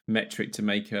one metric to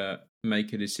make a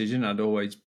decision. I'd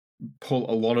always pull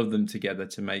a lot of them together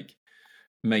to make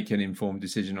an informed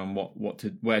decision on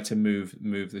where to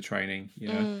move the training.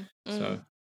 So.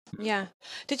 Yeah.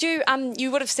 Did you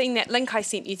you would have seen that link I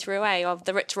sent you through of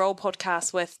the Rich Roll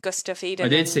podcast with Gustav Eden? I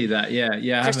did see that. Yeah.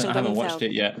 I haven't watched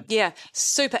it yet. Yeah,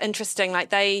 super interesting.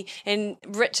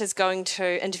 Rich is going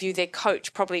to interview their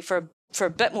coach probably for a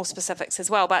bit more specifics as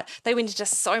well, but they went into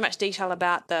just so much detail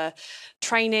about the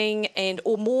training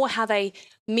or more how they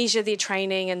measure their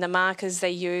training and the markers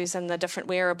they use and the different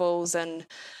wearables. And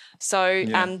so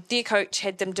their coach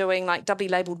had them doing doubly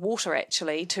labelled water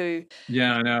actually to...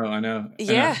 Yeah, I know.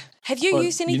 Yeah. Have you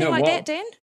used anything like that, Dan?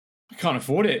 I can't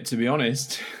afford it, to be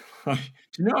honest. Do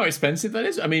you know how expensive that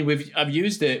is? I mean, I've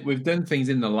used it. We've done things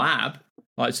in the lab,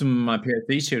 Like some of my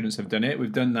PhD students have done it.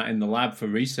 We've done that in the lab for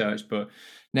research, but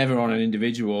never on an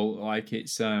individual. Like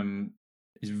it's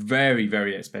very,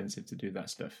 very expensive to do that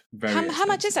stuff. How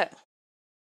much is it?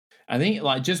 I think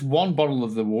like just one bottle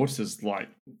of the water's like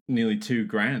nearly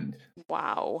 $2,000.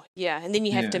 Wow. Yeah, and then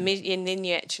you have to and then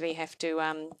you actually have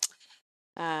to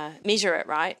measure it,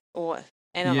 right, or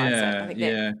analyze it.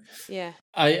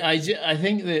 I think I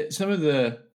think that some of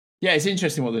the it's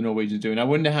interesting what the Norwegians are doing. I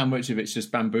wonder how much of it's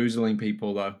just bamboozling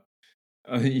people, though.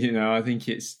 I think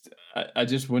it's. I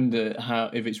just wonder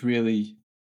if it's really.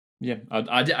 Yeah,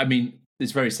 I mean,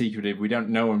 it's very secretive.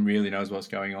 No one really knows what's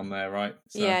going on there, right?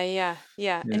 So,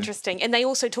 yeah. Interesting. And they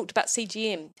also talked about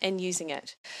CGM and using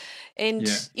it. And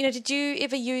do you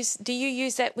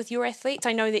use that with your athletes?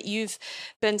 I know that you've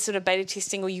been sort of beta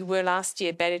testing, or you were last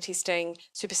year beta testing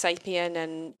Super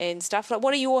Sapien and stuff. Like,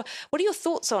 what are your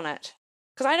thoughts on it?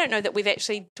 Because I don't know that we've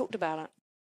actually talked about it.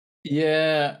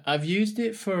 Yeah, I've used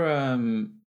it for.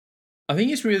 I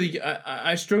think it's really.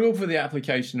 I struggle for the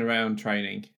application around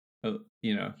training. I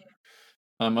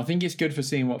think it's good for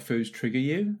seeing what foods trigger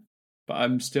you, but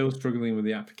I'm still struggling with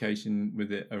the application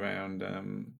with it around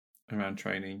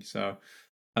training. So,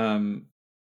 I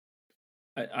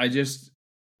just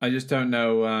don't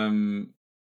know.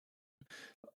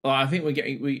 I think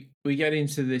we get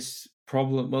into this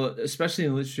problem. Well, especially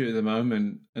in the literature at the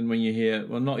moment, and when you hear,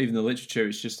 well, not even the literature,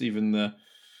 it's just even the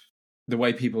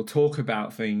way people talk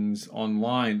about things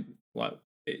online. Like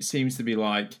it seems to be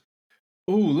like,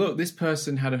 oh, look, this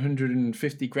person had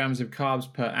 150 grams of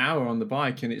carbs per hour on the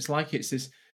bike, and it's like it's this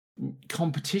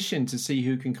competition to see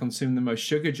who can consume the most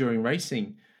sugar during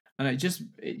racing, and it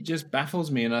just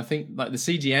baffles me. And I think like the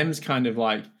CGM's kind of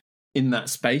like in that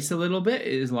space a little bit.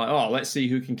 It is like, oh, let's see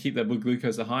who can keep their blood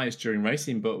glucose the highest during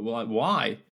racing, but like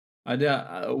why?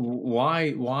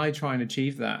 Why try and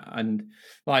achieve that? And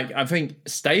like I think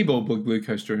stable blood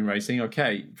glucose during racing,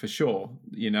 okay, for sure,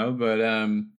 but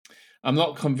I'm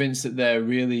not convinced that they're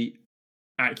really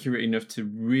accurate enough to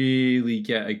really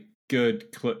get a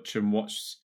good clutch and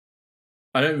watch.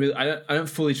 I don't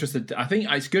fully trust it. I think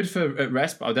it's good for at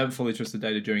rest, but I don't fully trust the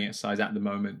data during exercise at the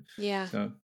moment. Yeah.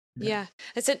 So, yeah.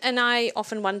 That's it. And I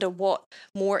often wonder what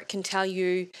more it can tell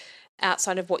you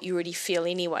outside of what you already feel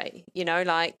anyway.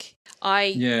 Like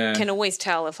I can always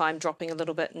tell if I'm dropping a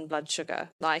little bit in blood sugar.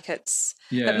 Like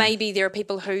but maybe there are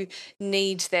people who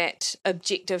need that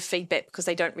objective feedback because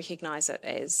they don't recognize it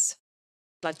as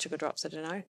blood sugar drops. I don't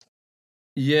know.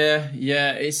 Yeah.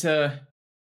 It's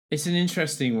an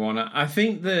interesting one. I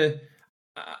think this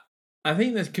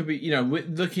could be,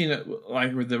 looking at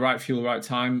like with the right fuel, right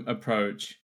time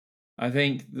approach. I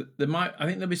think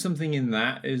there'll be something in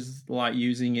that is like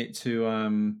using it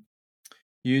to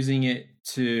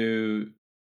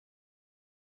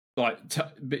like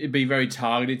be very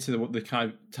targeted to the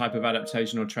kind of type of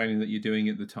adaptation or training that you're doing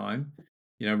at the time.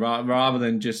 Rather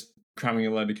than just cramming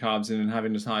a load of carbs in and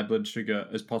having as high blood sugar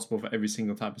as possible for every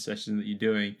single type of session that you're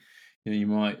doing. You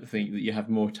might think that you have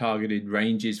more targeted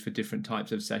ranges for different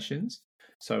types of sessions.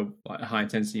 So like high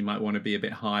intensity, you might want to be a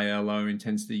bit higher. Lower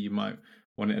intensity, you might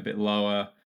want it a bit lower.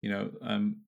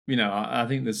 I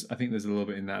think there's a little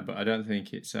bit in that, but I don't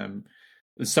think it's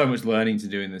there's so much learning to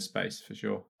do in this space for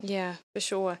sure. Yeah, for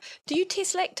sure. Do you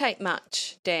test lactate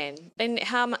much, Dan? And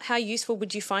how useful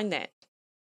would you find that?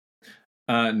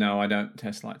 No, I don't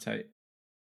test lactate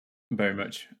very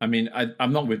much. I mean,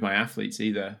 I'm not with my athletes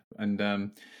either,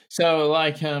 and so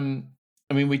like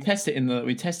we test it in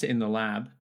the lab.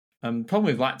 Problem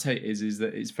with lactate is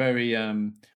that it's very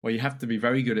you have to be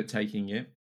very good at taking it.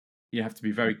 You have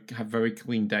to have very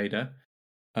clean data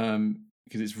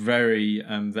because it's very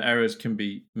the errors can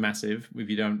be massive if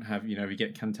you don't have if you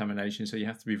get contamination. So you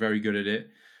have to be very good at it,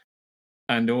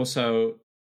 and also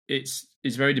it's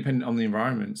very dependent on the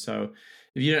environment. So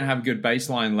if you don't have good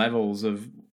baseline levels of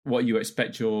what you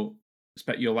expect your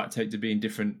lactate to be in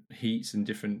different heats and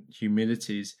different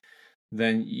humidities,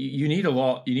 then you need a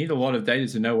lot of data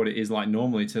to know what it is like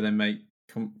normally to then make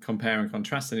compare and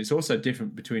contrast. And it's also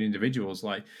different between individuals.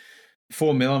 Like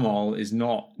 4 millimole is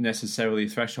not necessarily a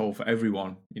threshold for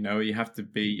everyone. You have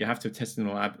to test in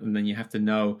the lab, and then you have to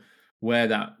know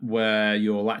where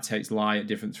your lactates lie at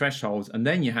different thresholds, and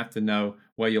then you have to know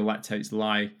where your lactates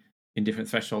lie in different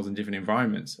thresholds in different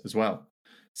environments as well.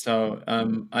 So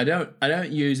I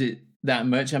don't use it that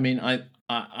much. I mean,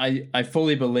 I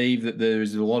fully believe that there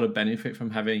is a lot of benefit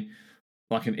from having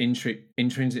like an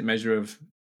intrinsic measure of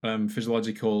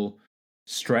physiological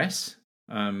stress.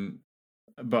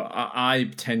 But I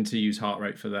tend to use heart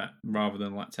rate for that rather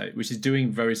than lactate, which is doing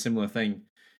a very similar thing.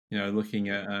 Looking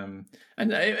at and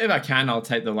if I can, I'll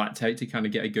take the lactate to kind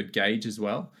of get a good gauge as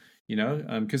well.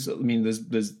 Because I mean,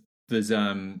 there's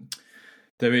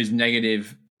there is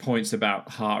negative points about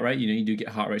heart rate. You do get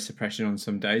heart rate suppression on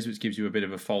some days, which gives you a bit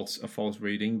of a false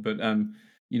reading. But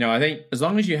I think as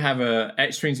long as you have a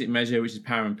extrinsic measure, which is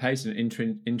power and pace, and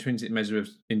an intrinsic measure of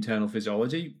internal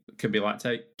physiology, can be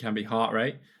lactate, can be heart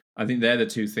rate. I think they're the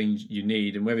two things you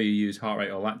need. And whether you use heart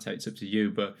rate or lactate, it's up to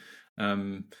you. But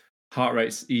heart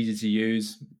rate's easy to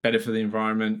use, better for the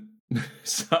environment,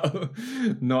 so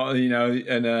not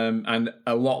and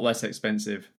a lot less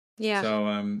expensive. Yeah.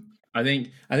 So I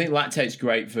think lactate's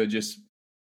great for just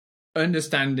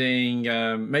understanding,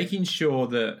 making sure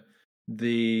that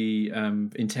the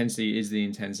intensity is the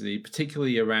intensity,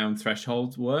 particularly around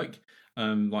threshold work,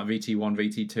 like VT1,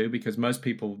 VT2, because most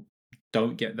people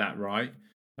don't get that right.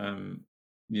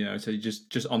 So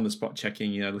just on the spot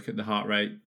checking, look at the heart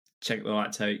rate, check the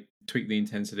lactate, tweak the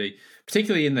intensity,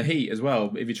 particularly in the heat as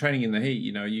well. If you're training in the heat,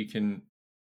 you can,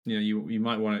 you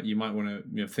might want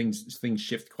to, things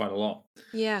shift quite a lot.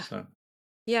 Yeah. So.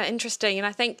 Yeah, interesting. And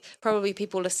I think probably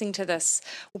people listening to this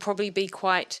will probably be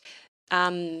quite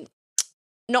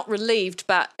not relieved,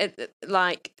 but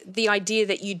like the idea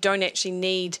that you don't actually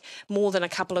need more than a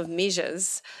couple of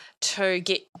measures to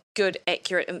get good,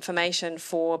 accurate information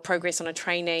for progress on a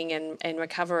training and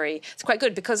recovery. It's quite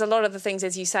good because a lot of the things,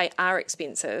 as you say, are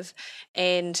expensive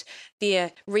and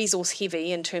they're resource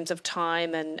heavy in terms of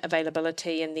time and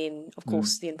availability, and then, of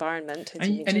course, the environment.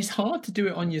 And it's hard to do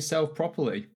it on yourself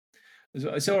properly.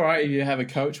 It's all right if you have a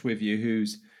coach with you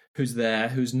who's there,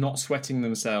 who's not sweating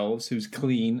themselves, who's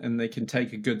clean, and they can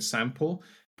take a good sample.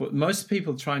 But most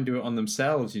people try and do it on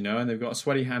themselves, and they've got a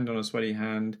sweaty hand on a sweaty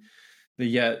hand. They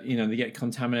get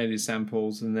contaminated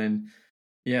samples, and then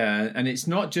and it's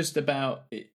not just about.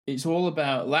 It's all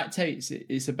about lactates.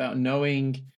 It's about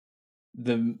knowing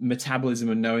the metabolism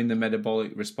and knowing the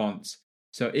metabolic response.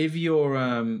 So if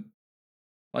you're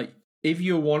if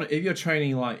you're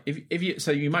training,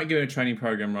 so you might go in a training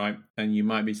program, right? And you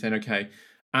might be saying, okay,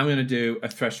 I'm going to do a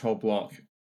threshold block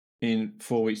in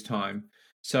 4 weeks' time.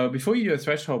 So before you do a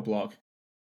threshold block,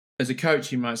 as a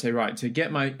coach, you might say, right, to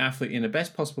get my athlete in the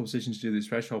best possible position to do this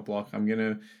threshold block, I'm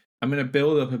going to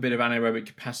build up a bit of anaerobic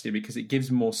capacity because it gives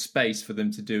more space for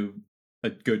them to do a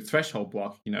good threshold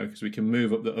block, because we can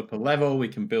move up the upper level, we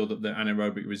can build up the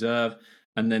anaerobic reserve,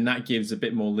 and then that gives a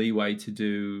bit more leeway to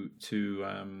do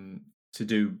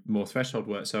more threshold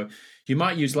work. So you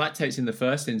might use lactates in the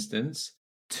first instance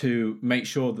to make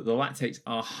sure that the lactates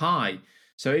are high.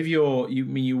 So if you're doing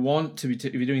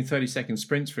 30-second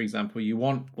sprints, for example, you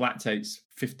want lactates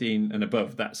 15 and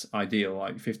above. That's ideal,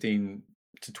 like 15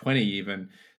 to 20 even.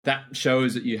 That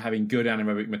shows that you're having good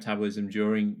anaerobic metabolism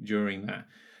during that.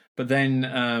 But then,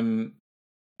 and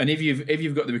if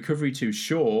you've got the recovery too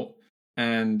short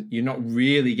and you're not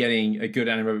really getting a good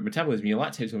anaerobic metabolism, your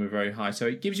lactates will be very high. So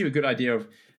it gives you a good idea of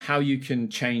how you can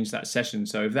change that session.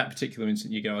 So if that particular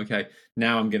instant you go, okay,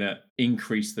 now I'm going to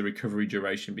increase the recovery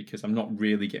duration because I'm not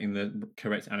really getting the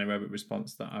correct anaerobic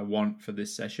response that I want for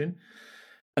this session.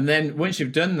 And then once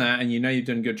you've done that and you've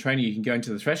done good training, you can go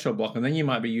into the threshold block, and then you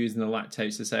might be using the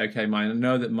lactates to say, okay, I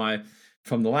know that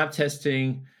from the lab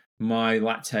testing, my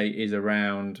lactate is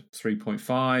around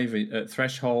 3.5 at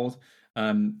threshold.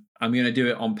 I'm going to do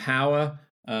it on power.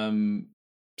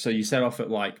 So you set off at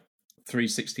like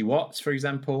 360 watts, for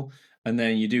example, and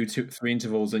then you do 3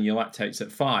 intervals and your lactate's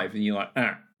at 5, and you're like,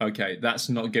 okay, that's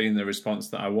not getting the response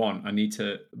that I want. I need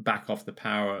to back off the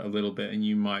power a little bit, and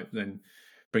you might then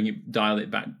dial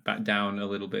it back down a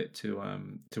little bit to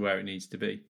where it needs to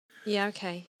be. Yeah,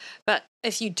 okay. But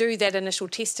if you do that initial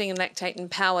testing in lactate and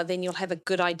power, then you'll have a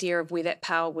good idea of where that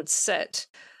power would sit.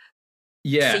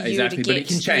 Yeah, exactly. But it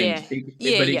can change.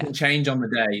 It can change on the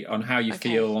day, on how you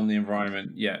feel, on the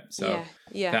environment. Yeah. So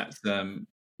that's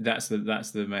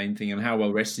the main thing, and how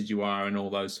well rested you are, and all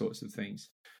those sorts of things.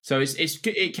 So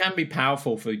it can be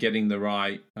powerful for getting the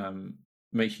right,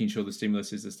 making sure the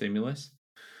stimulus is the stimulus.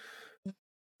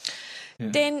 Yeah.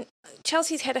 Then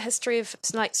Chelsea's had a history of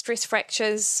like stress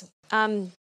fractures.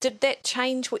 Did that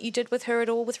change what you did with her at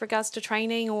all with regards to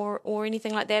training or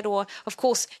anything like that? Or, of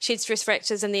course, she had stress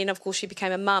fractures, and then, of course, she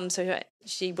became a mum, so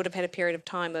she would have had a period of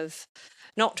time of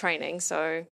not training.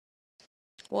 So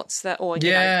what's that? Or,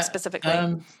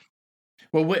 specifically?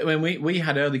 Well, when we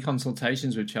had early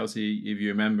consultations with Chelsea, if you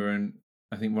remember, and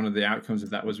I think one of the outcomes of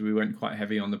that was we went quite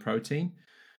heavy on the protein.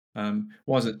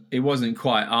 It wasn't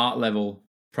quite art level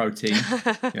protein.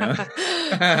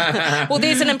 Well,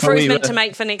 there's an improvement to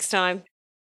make for next time.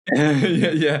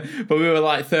 yeah, but we were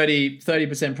like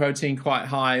 30% protein, quite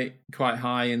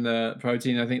high in the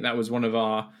protein. I think that was one of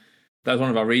our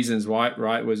reasons why,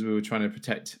 right, was we were trying to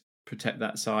protect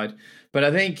that side. But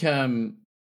I think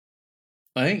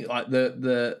like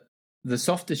the the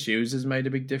softer shoes has made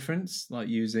a big difference, like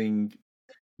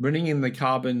running in the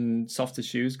carbon softer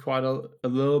shoes quite a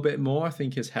little bit more, I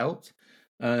think has helped.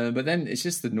 But then it's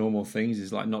just the normal things,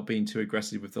 is like not being too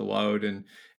aggressive with the load. And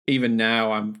even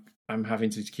now I'm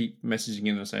having to keep messaging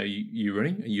in and say, are you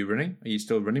running? Are you running? Are you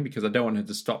still running? Because I don't want her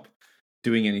to stop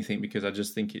doing anything, because I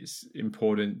just think it's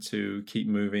important to keep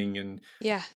moving and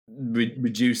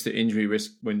reduce the injury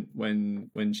risk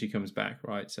when she comes back,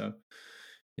 right? So,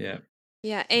 yeah.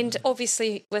 Yeah, and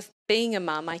obviously with being a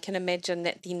mum, I can imagine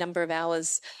that the number of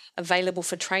hours available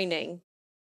for training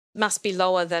must be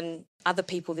lower than other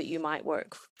people that you might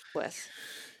work with.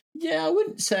 Yeah, I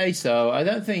wouldn't say so. I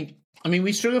don't think. I mean,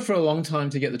 we struggled for a long time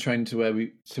to get the training to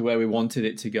where we wanted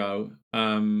it to go.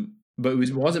 But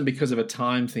it wasn't because of a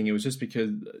time thing. It was just because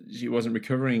she wasn't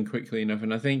recovering quickly enough.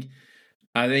 And I think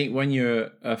when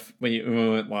you're age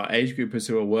groupers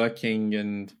who are working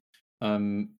and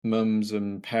mums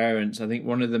and parents, I think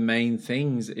one of the main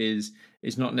things is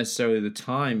it's not necessarily the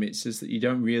time. It's just that you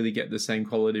don't really get the same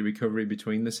quality recovery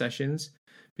between the sessions,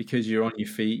 because you're on your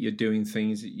feet, you're doing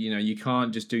things. You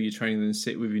can't just do your training and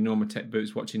sit with your Normatec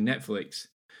boots watching Netflix.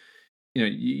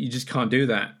 You just can't do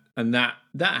that, and that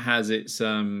has its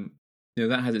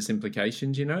that has its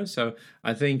implications. So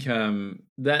I think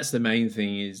that's the main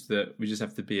thing, is that we just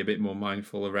have to be a bit more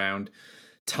mindful around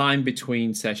time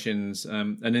between sessions.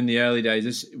 And in the early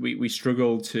days, we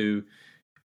struggled to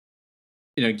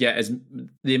get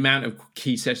the amount of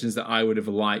key sessions that I would have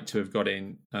liked to have got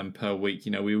in per week.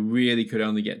 We really could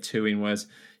only get 2 in, whereas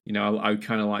I would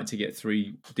kind of like to get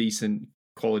 3 decent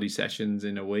quality sessions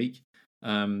in a week.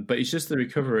 But it's just the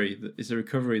recovery. It's the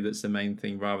recovery that's the main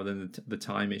thing, rather than the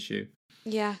time issue.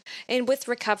 Yeah, and with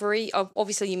recovery,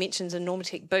 obviously you mentioned the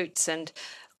Normatec boots, and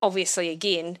obviously,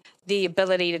 again, the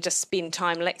ability to just spend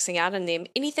time laxing out in them.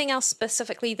 Anything else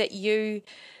specifically that you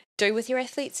do with your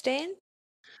athletes, Dan?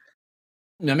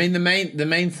 I mean, the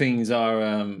main things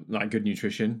are like good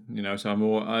nutrition. So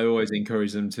I always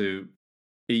encourage them to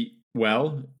eat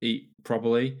well, eat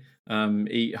properly,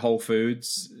 eat whole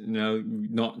foods.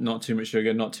 Not too much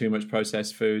sugar, not too much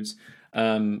processed foods,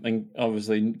 and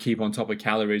obviously keep on top of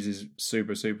calories is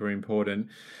super, super important.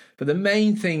 But the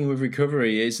main thing with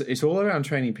recovery is it's all around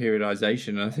training periodization.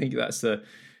 And I think that's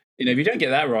if you don't get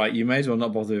that right, you may as well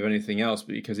not bother with anything else,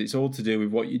 because it's all to do with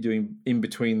what you're doing in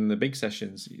between the big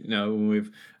sessions. And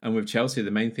with Chelsea,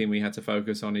 the main thing we had to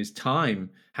focus on is time.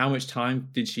 How much time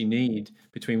did she need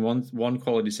between one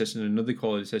quality session and another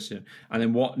quality session? And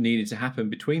then what needed to happen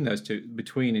between those two,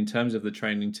 in terms of the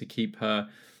training, to keep her,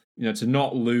 to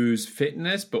not lose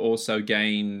fitness, but also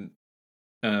gain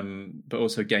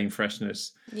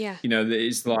freshness. Yeah.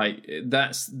 It's like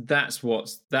that's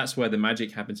where the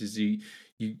magic happens, is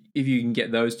if you can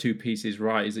get those two pieces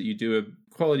right, is that you do a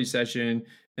quality session,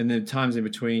 and then times in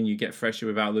between you get fresher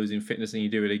without losing fitness, and you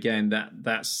do it again.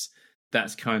 That's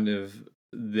kind of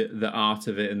the art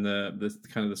of it, and the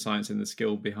kind of the science and the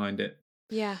skill behind it.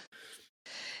 Yeah.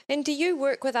 And do you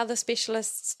work with other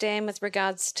specialists, Dan, with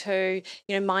regards to,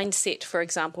 mindset, for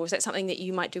example? Is that something that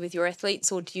you might do with your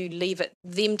athletes, or do you leave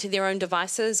them to their own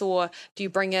devices, or do you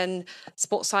bring in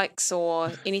sports psychs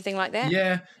or anything like that?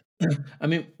 Yeah. I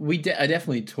mean, I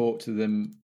definitely talk to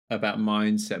them about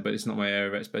mindset, but it's not my area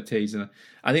of expertise. And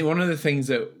I think one of the things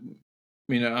that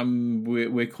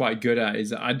we're quite good at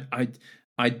is that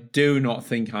I do not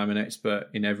think I'm an expert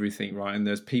in everything, right? And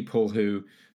there's people who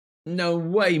know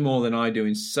way more than I do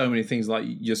in so many things, like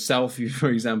yourself, for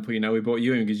example. We brought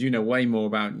you in because you know way more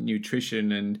about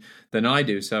nutrition than I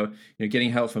do. So, getting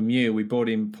help from you, we brought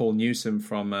in Paul Newsom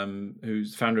from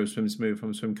who's founder of Swim Smooth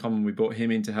from Swim Common. We brought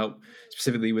him in to help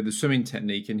specifically with the swimming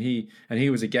technique, and he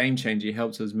was a game changer. He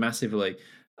helped us massively.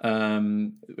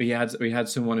 We had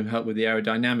someone who helped with the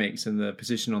aerodynamics and the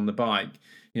position on the bike.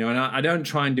 And I don't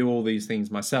try and do all these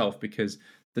things myself, because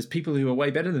there's people who are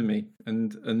way better than me,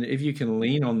 and if you can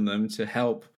lean on them to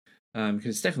help, because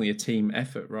it's definitely a team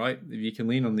effort, right? If you can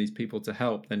lean on these people to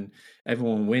help, then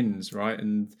everyone wins, right?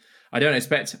 And I don't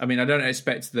expect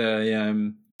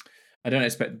the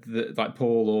like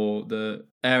Paul or the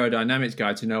aerodynamics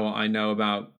guy to know what I know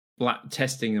about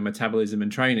testing and metabolism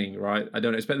and training, right? I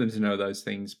don't expect them to know those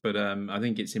things, but I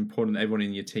think it's important that everyone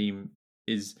in your team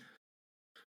is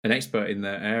an expert in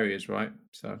their areas, right?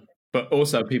 So. But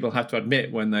also, people have to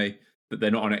admit that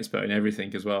they're not an expert in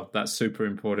everything as well. That's super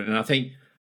important. And I think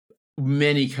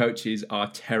many coaches are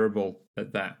terrible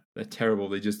at that. They're terrible.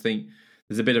 They just think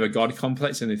there's a bit of a God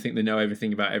complex, and they think they know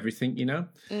everything about everything,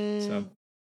 So.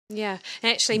 Yeah. And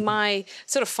actually, my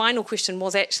sort of final question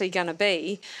was actually going to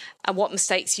be what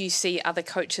mistakes you see other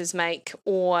coaches make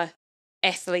or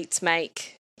athletes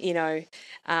make, and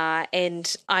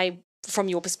I from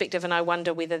your perspective, and I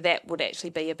wonder whether that would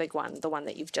actually be a big one, the one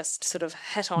that you've just sort of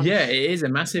hit on. Yeah, it is a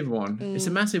massive one. It's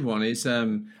a massive one. It's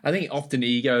I think often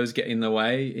egos get in the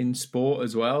way in sport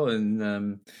as well,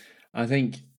 and I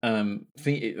think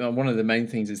one of the main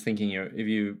things is thinking, if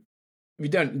you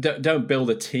don't build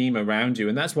a team around you,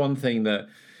 and that's one thing that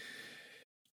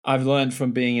I've learned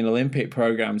from being in Olympic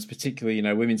programs, particularly,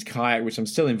 women's kayak, which I'm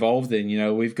still involved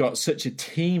in. We've got such a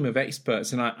team of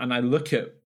experts, and I look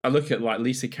at like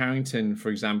Lisa Carrington, for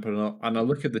example, and I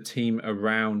look at the team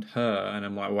around her, and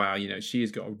I'm like, wow,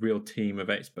 she's got a real team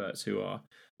of experts who are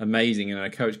amazing, and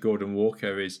our coach Gordon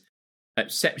Walker is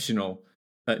exceptional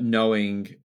at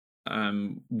knowing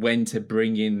when to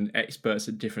bring in experts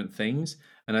at different things.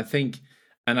 And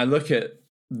I look at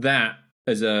that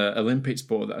as a Olympic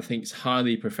sport that I think is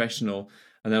highly professional,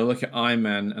 and then I look at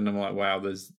Ironman and I'm like, wow,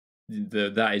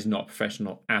 that is not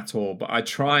professional at all. But I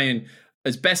try and,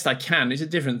 as best I can, it's a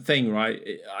different thing, right?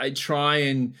 I try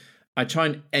and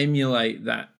emulate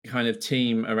that kind of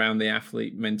team around the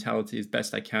athlete mentality as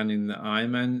best I can in the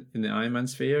Ironman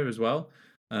sphere as well.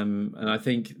 And I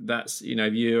think that's,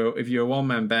 if you're a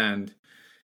one-man band,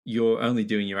 you're only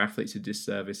doing your athletes a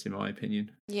disservice, in my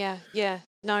opinion. Yeah.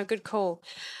 No, good call.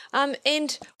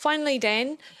 And finally,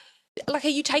 Dan, like, are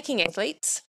you taking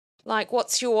athletes? Like,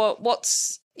 has your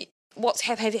inbox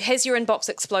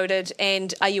exploded,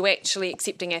 and are you actually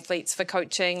accepting athletes for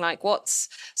coaching? Like, what's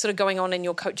sort of going on in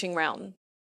your coaching realm?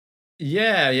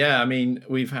 Yeah. I mean,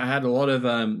 we've had a lot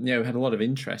of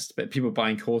interest, but people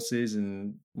buying courses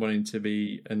and wanting to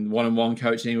be and one-on-one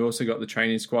coaching. We've also got the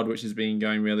training squad, which has been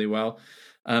going really well.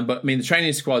 But I mean, the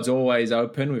training squad's always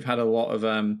open. We've had a lot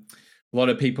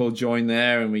of people join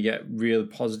there, and we get real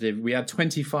positive. We had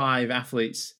 25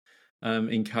 athletes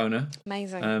in Kona.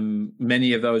 Amazing.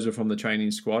 Many of those were from the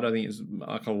training squad. I think it's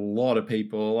like a lot of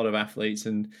people, a lot of athletes,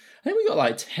 and I think we got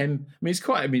like 10.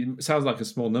 It sounds like a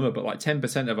small number, but like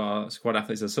 10% of our squad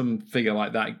athletes, or some figure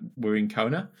like that, were in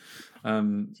Kona.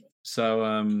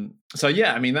 So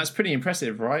yeah, I mean, that's pretty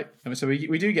impressive, right? I mean, so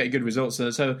we do get good results.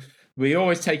 So we're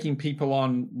always taking people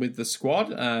on with the squad,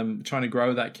 trying to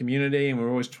grow that community, and we're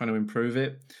always trying to improve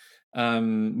it,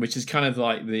 which is kind of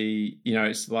like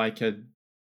it's like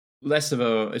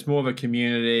it's more of a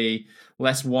community,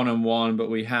 less one-on-one, but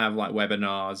we have like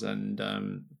webinars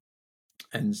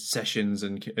and sessions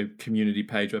and a community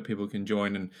page where people can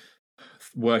join, and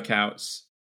workouts,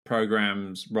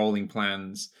 programs, rolling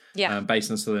plans,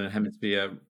 based on Southern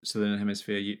Hemisphere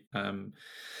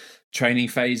training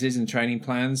phases and training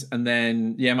plans. And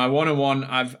then my one-on-one,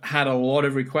 I've had a lot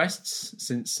of requests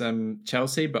since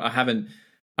Chelsea, but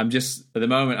I'm just at the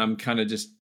moment I'm kind of just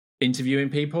interviewing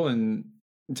people and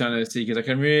trying to see, because I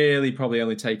can really probably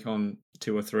only take on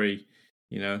 2 or 3,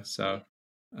 so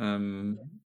and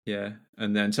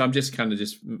then so I'm just kind of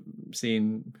just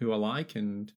seeing who I like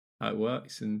and how it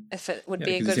works, and if it would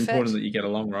be a good fit. It's important that you get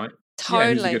along, right? Totally.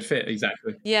 Yeah, who's a good fit,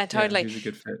 exactly. Yeah, totally. Who's a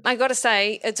good fit. I got to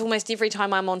say, it's almost every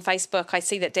time I'm on Facebook, I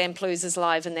see that Dan Plews is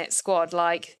live in that squad.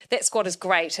 Like, that squad is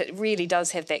great. It really does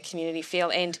have that community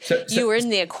feel, and you were in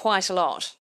there quite a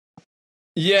lot.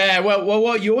 Yeah, well,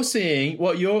 what you're seeing,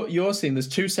 there's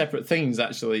 2 separate things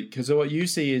actually, because what you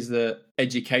see is the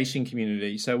education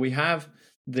community. So we have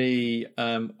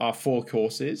our 4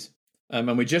 courses,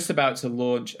 and we're just about to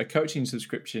launch a coaching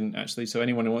subscription actually. So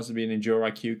anyone who wants to be an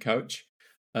EndureIQ coach,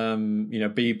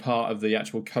 be part of the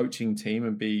actual coaching team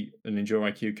and be an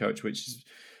EndureIQ coach, which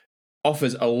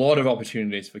offers a lot of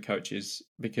opportunities for coaches,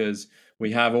 because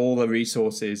we have all the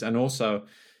resources, and also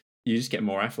you just get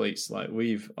more athletes. Like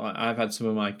I've had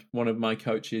one of my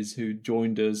coaches who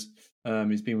joined us,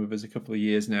 he's been with us a couple of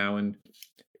years now, and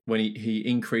when he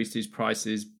increased his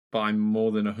prices by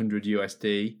more than $100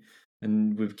 USD,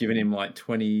 and we've given him like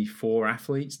 24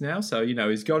 athletes now. So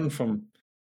he's gone from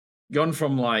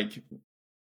like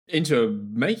into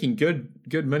making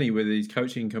good money with his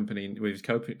coaching company, with his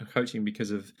coaching,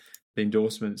 because of the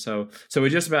endorsement. So we're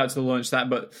just about to launch that,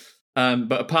 but one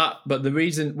of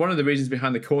the reasons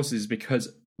behind the course is because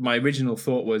my original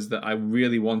thought was that I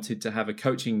really wanted to have a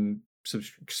coaching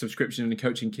subscription and a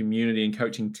coaching community and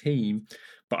coaching team,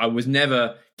 but I was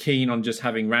never keen on just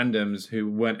having randoms who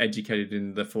weren't educated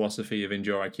in the philosophy of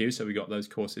EndureIQ. So we got those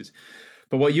courses.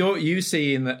 But what you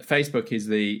see in the Facebook is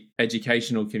the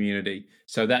educational community.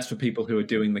 So that's for people who are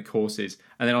doing the courses.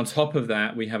 And then on top of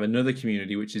that, we have another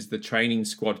community, which is the training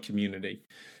squad community.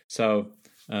 So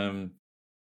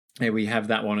we have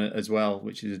that one as well,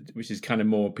 which is kind of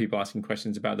more people asking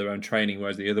questions about their own training,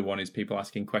 whereas the other one is people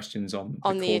asking questions on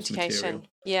the education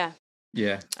material.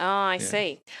 Yeah. Oh, I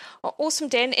see. Awesome,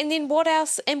 Dan. And then what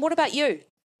else? And what about you?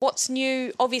 What's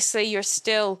new? Obviously, you're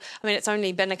still, I mean, it's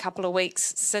only been a couple of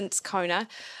weeks since Kona.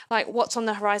 Like, what's on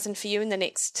the horizon for you in the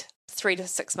next 3 to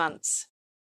 6 months?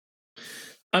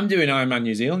 I'm doing Ironman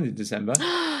New Zealand in December.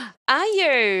 Are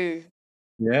you?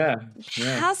 Yeah.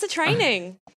 How's the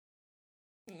training?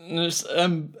 It's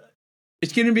going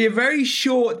to be a very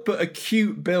short but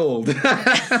acute build. Do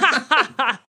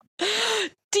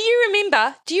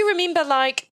you remember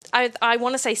like, I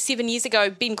want to say 7 years ago,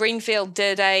 Ben Greenfield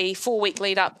did a 4-week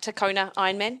lead up to Kona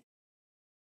Ironman?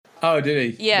 Oh,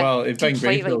 did he? Yeah. Well, if Ben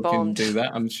Greenfield bombed. can do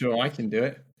that, I'm sure I can do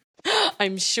it.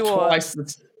 I'm sure.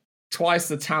 Twice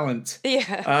the talent.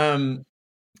 Yeah.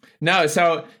 No,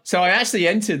 so I actually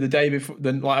entered the day before.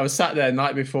 I was sat there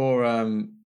night before I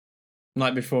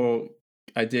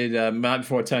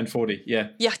turned 40. Yeah.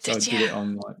 Yeah. So I did it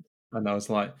on and I was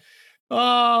like,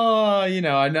 oh,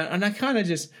 and I kind of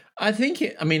just, I think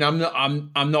it. I mean, I'm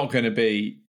not going to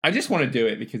be. I just want to do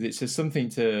it because it's just something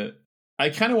to. I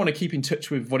kind of want to keep in touch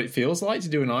with what it feels like to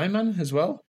do an Ironman as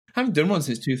well. I haven't done one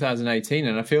since 2018,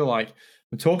 and I feel like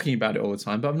I'm talking about it all the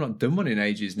time, but I've not done one in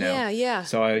ages now. Yeah.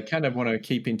 So I kind of want to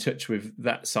keep in touch with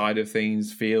that side of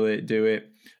things, feel it, do it.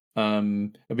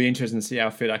 It'll be interesting to see how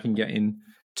fit I can get in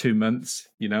 2 months.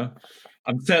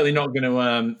 I'm certainly not going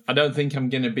to. I don't think I'm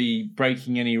going to be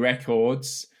breaking any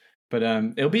records, but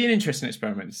it'll be an interesting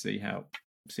experiment to see how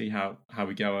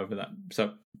we go over that.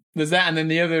 So there's that, and then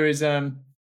the other is I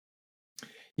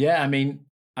mean,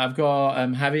 I've got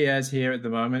Javier's here at the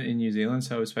moment in New Zealand,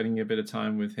 so I was spending a bit of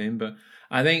time with him. But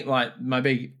I think like my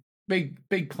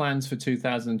big plans for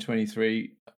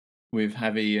 2023 with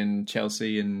Javi and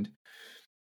Chelsea, and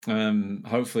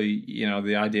hopefully,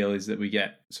 the ideal is that we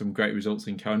get some great results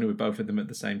in Kona with both of them at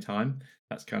the same time.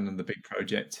 That's kind of the big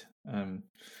project. And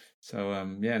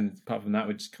apart from that,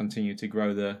 we just continue to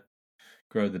grow the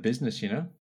business.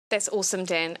 That's awesome,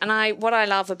 Dan. And what I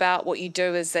love about what you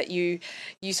do is that you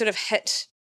sort of hit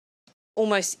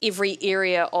almost every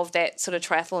area of that sort of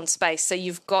triathlon space. So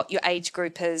you've got your age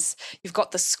groupers, you've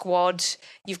got the squad,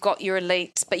 you've got your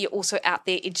elites, but you're also out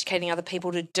there educating other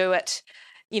people to do it,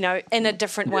 in a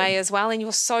different way as well. And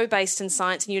you're so based in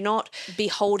science, and you're not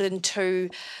beholden to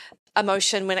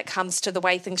emotion when it comes to the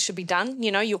way things should be done.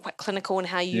 You're quite clinical in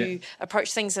how you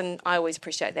approach things, and I always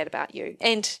appreciate that about you.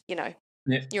 And,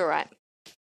 you're right.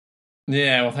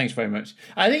 Yeah, well, thanks very much.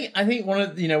 I think one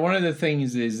of the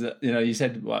things is that you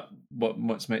said what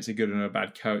makes a good and a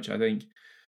bad coach. I think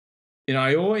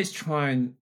I always try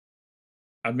and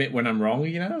admit when I'm wrong.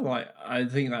 I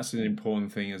think that's an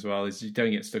important thing as well. Is you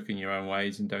don't get stuck in your own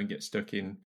ways and don't get stuck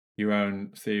in your own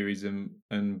theories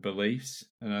and beliefs.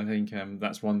 And I think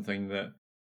that's one thing that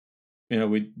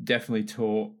we definitely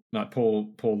taught. Like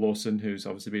Paul Lawson, who's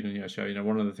obviously been on your show.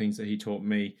 One of the things that he taught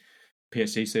me,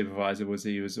 PhD supervisor, was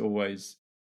he was always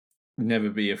never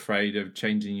be afraid of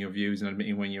changing your views and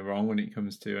admitting when you're wrong when it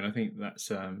comes to, and I think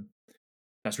that's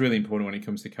really important when it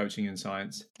comes to coaching and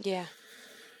science. Yeah.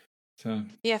 So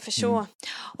yeah, for sure.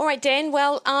 All right, Dan.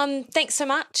 Well, thanks so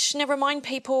much. Now remind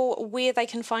people where they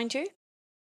can find you.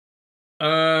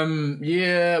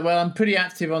 Well, I'm pretty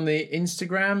active on the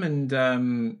Instagram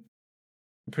and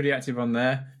pretty active on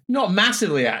there. Not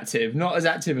massively active, not as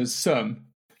active as some,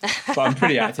 but I'm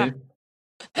pretty active.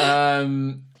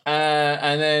 And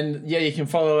then you can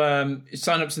follow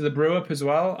sign up to the Brew Up as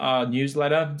well, our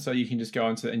newsletter, so you can just go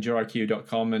onto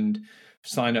enduriq.com and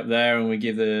sign up there, and we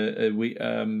give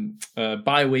a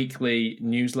bi-weekly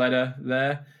newsletter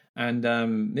there, and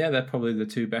they're probably the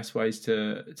two best ways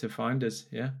to find us.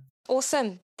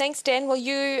 Awesome. Thanks, Dan. Well,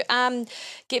 you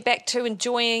get back to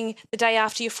enjoying the day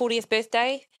after your 40th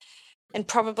birthday. And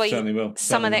probably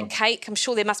some of that cake. I'm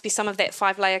sure there must be some of that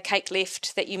 5-layer cake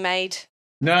left that you made.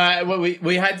 No, well,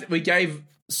 we gave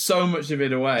so much of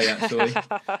it away actually.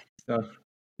 So,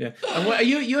 yeah. And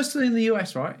you're still in the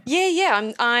US, right?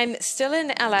 Yeah. I'm still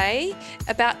in LA,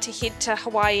 about to head to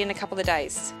Hawaii in a couple of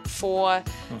days for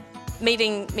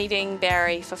meeting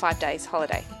Barry for 5 days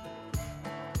holiday.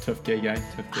 Tough gig, eh?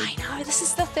 Tough gig. I know. This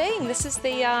is the thing. This is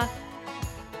the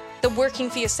working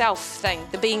for yourself thing,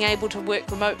 the being able to work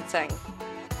remote thing.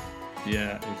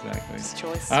 Yeah, exactly. It's a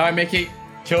choice. All right, Mickey.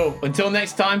 Cool. Until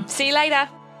next time. See you later.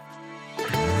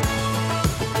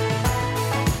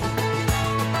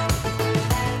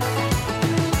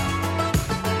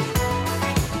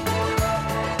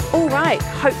 All right.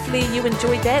 Hopefully you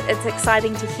enjoyed that. It's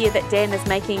exciting to hear that Dan is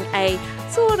making a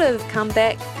sort of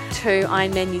comeback to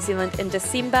Ironman New Zealand in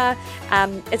December.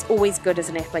 It's always good as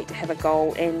an athlete to have a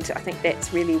goal, and I think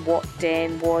that's really what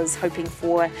Dan was hoping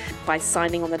for by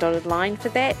signing on the dotted line for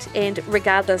that. And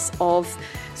regardless of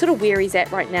sort of where he's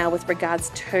at right now with regards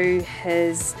to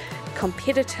his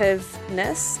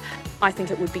competitiveness, I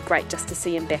think it would be great just to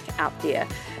see him back out there.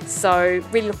 So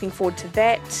really looking forward to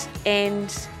that.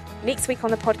 And next week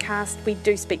on the podcast, we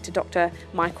do speak to Dr.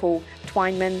 Michael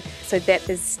Twineman. So that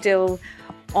is still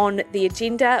on the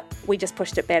agenda. We just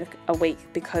pushed it back a week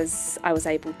because I was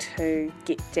able to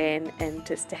get Dan in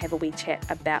just to have a wee chat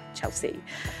about Chelsea.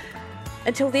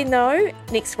 Until then though,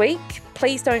 next week,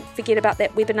 please don't forget about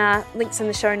that webinar. Links in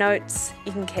the show notes.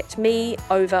 You can catch me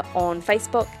over on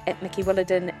Facebook at Mickey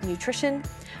Williden Nutrition,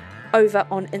 over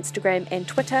on Instagram and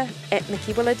Twitter at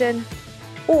Mickey Williden,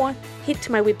 or head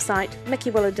to my website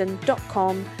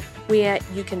mickeywilliden.com, where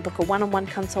you can book a one-on-one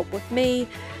consult with me,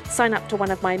 sign up to one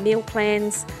of my meal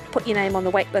plans, put your name on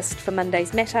the waitlist for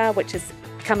Monday's Matter, which is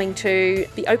coming to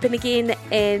be open again,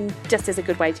 and just as a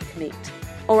good way to connect.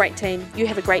 All right, team, you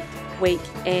have a great week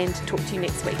and talk to you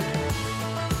next week.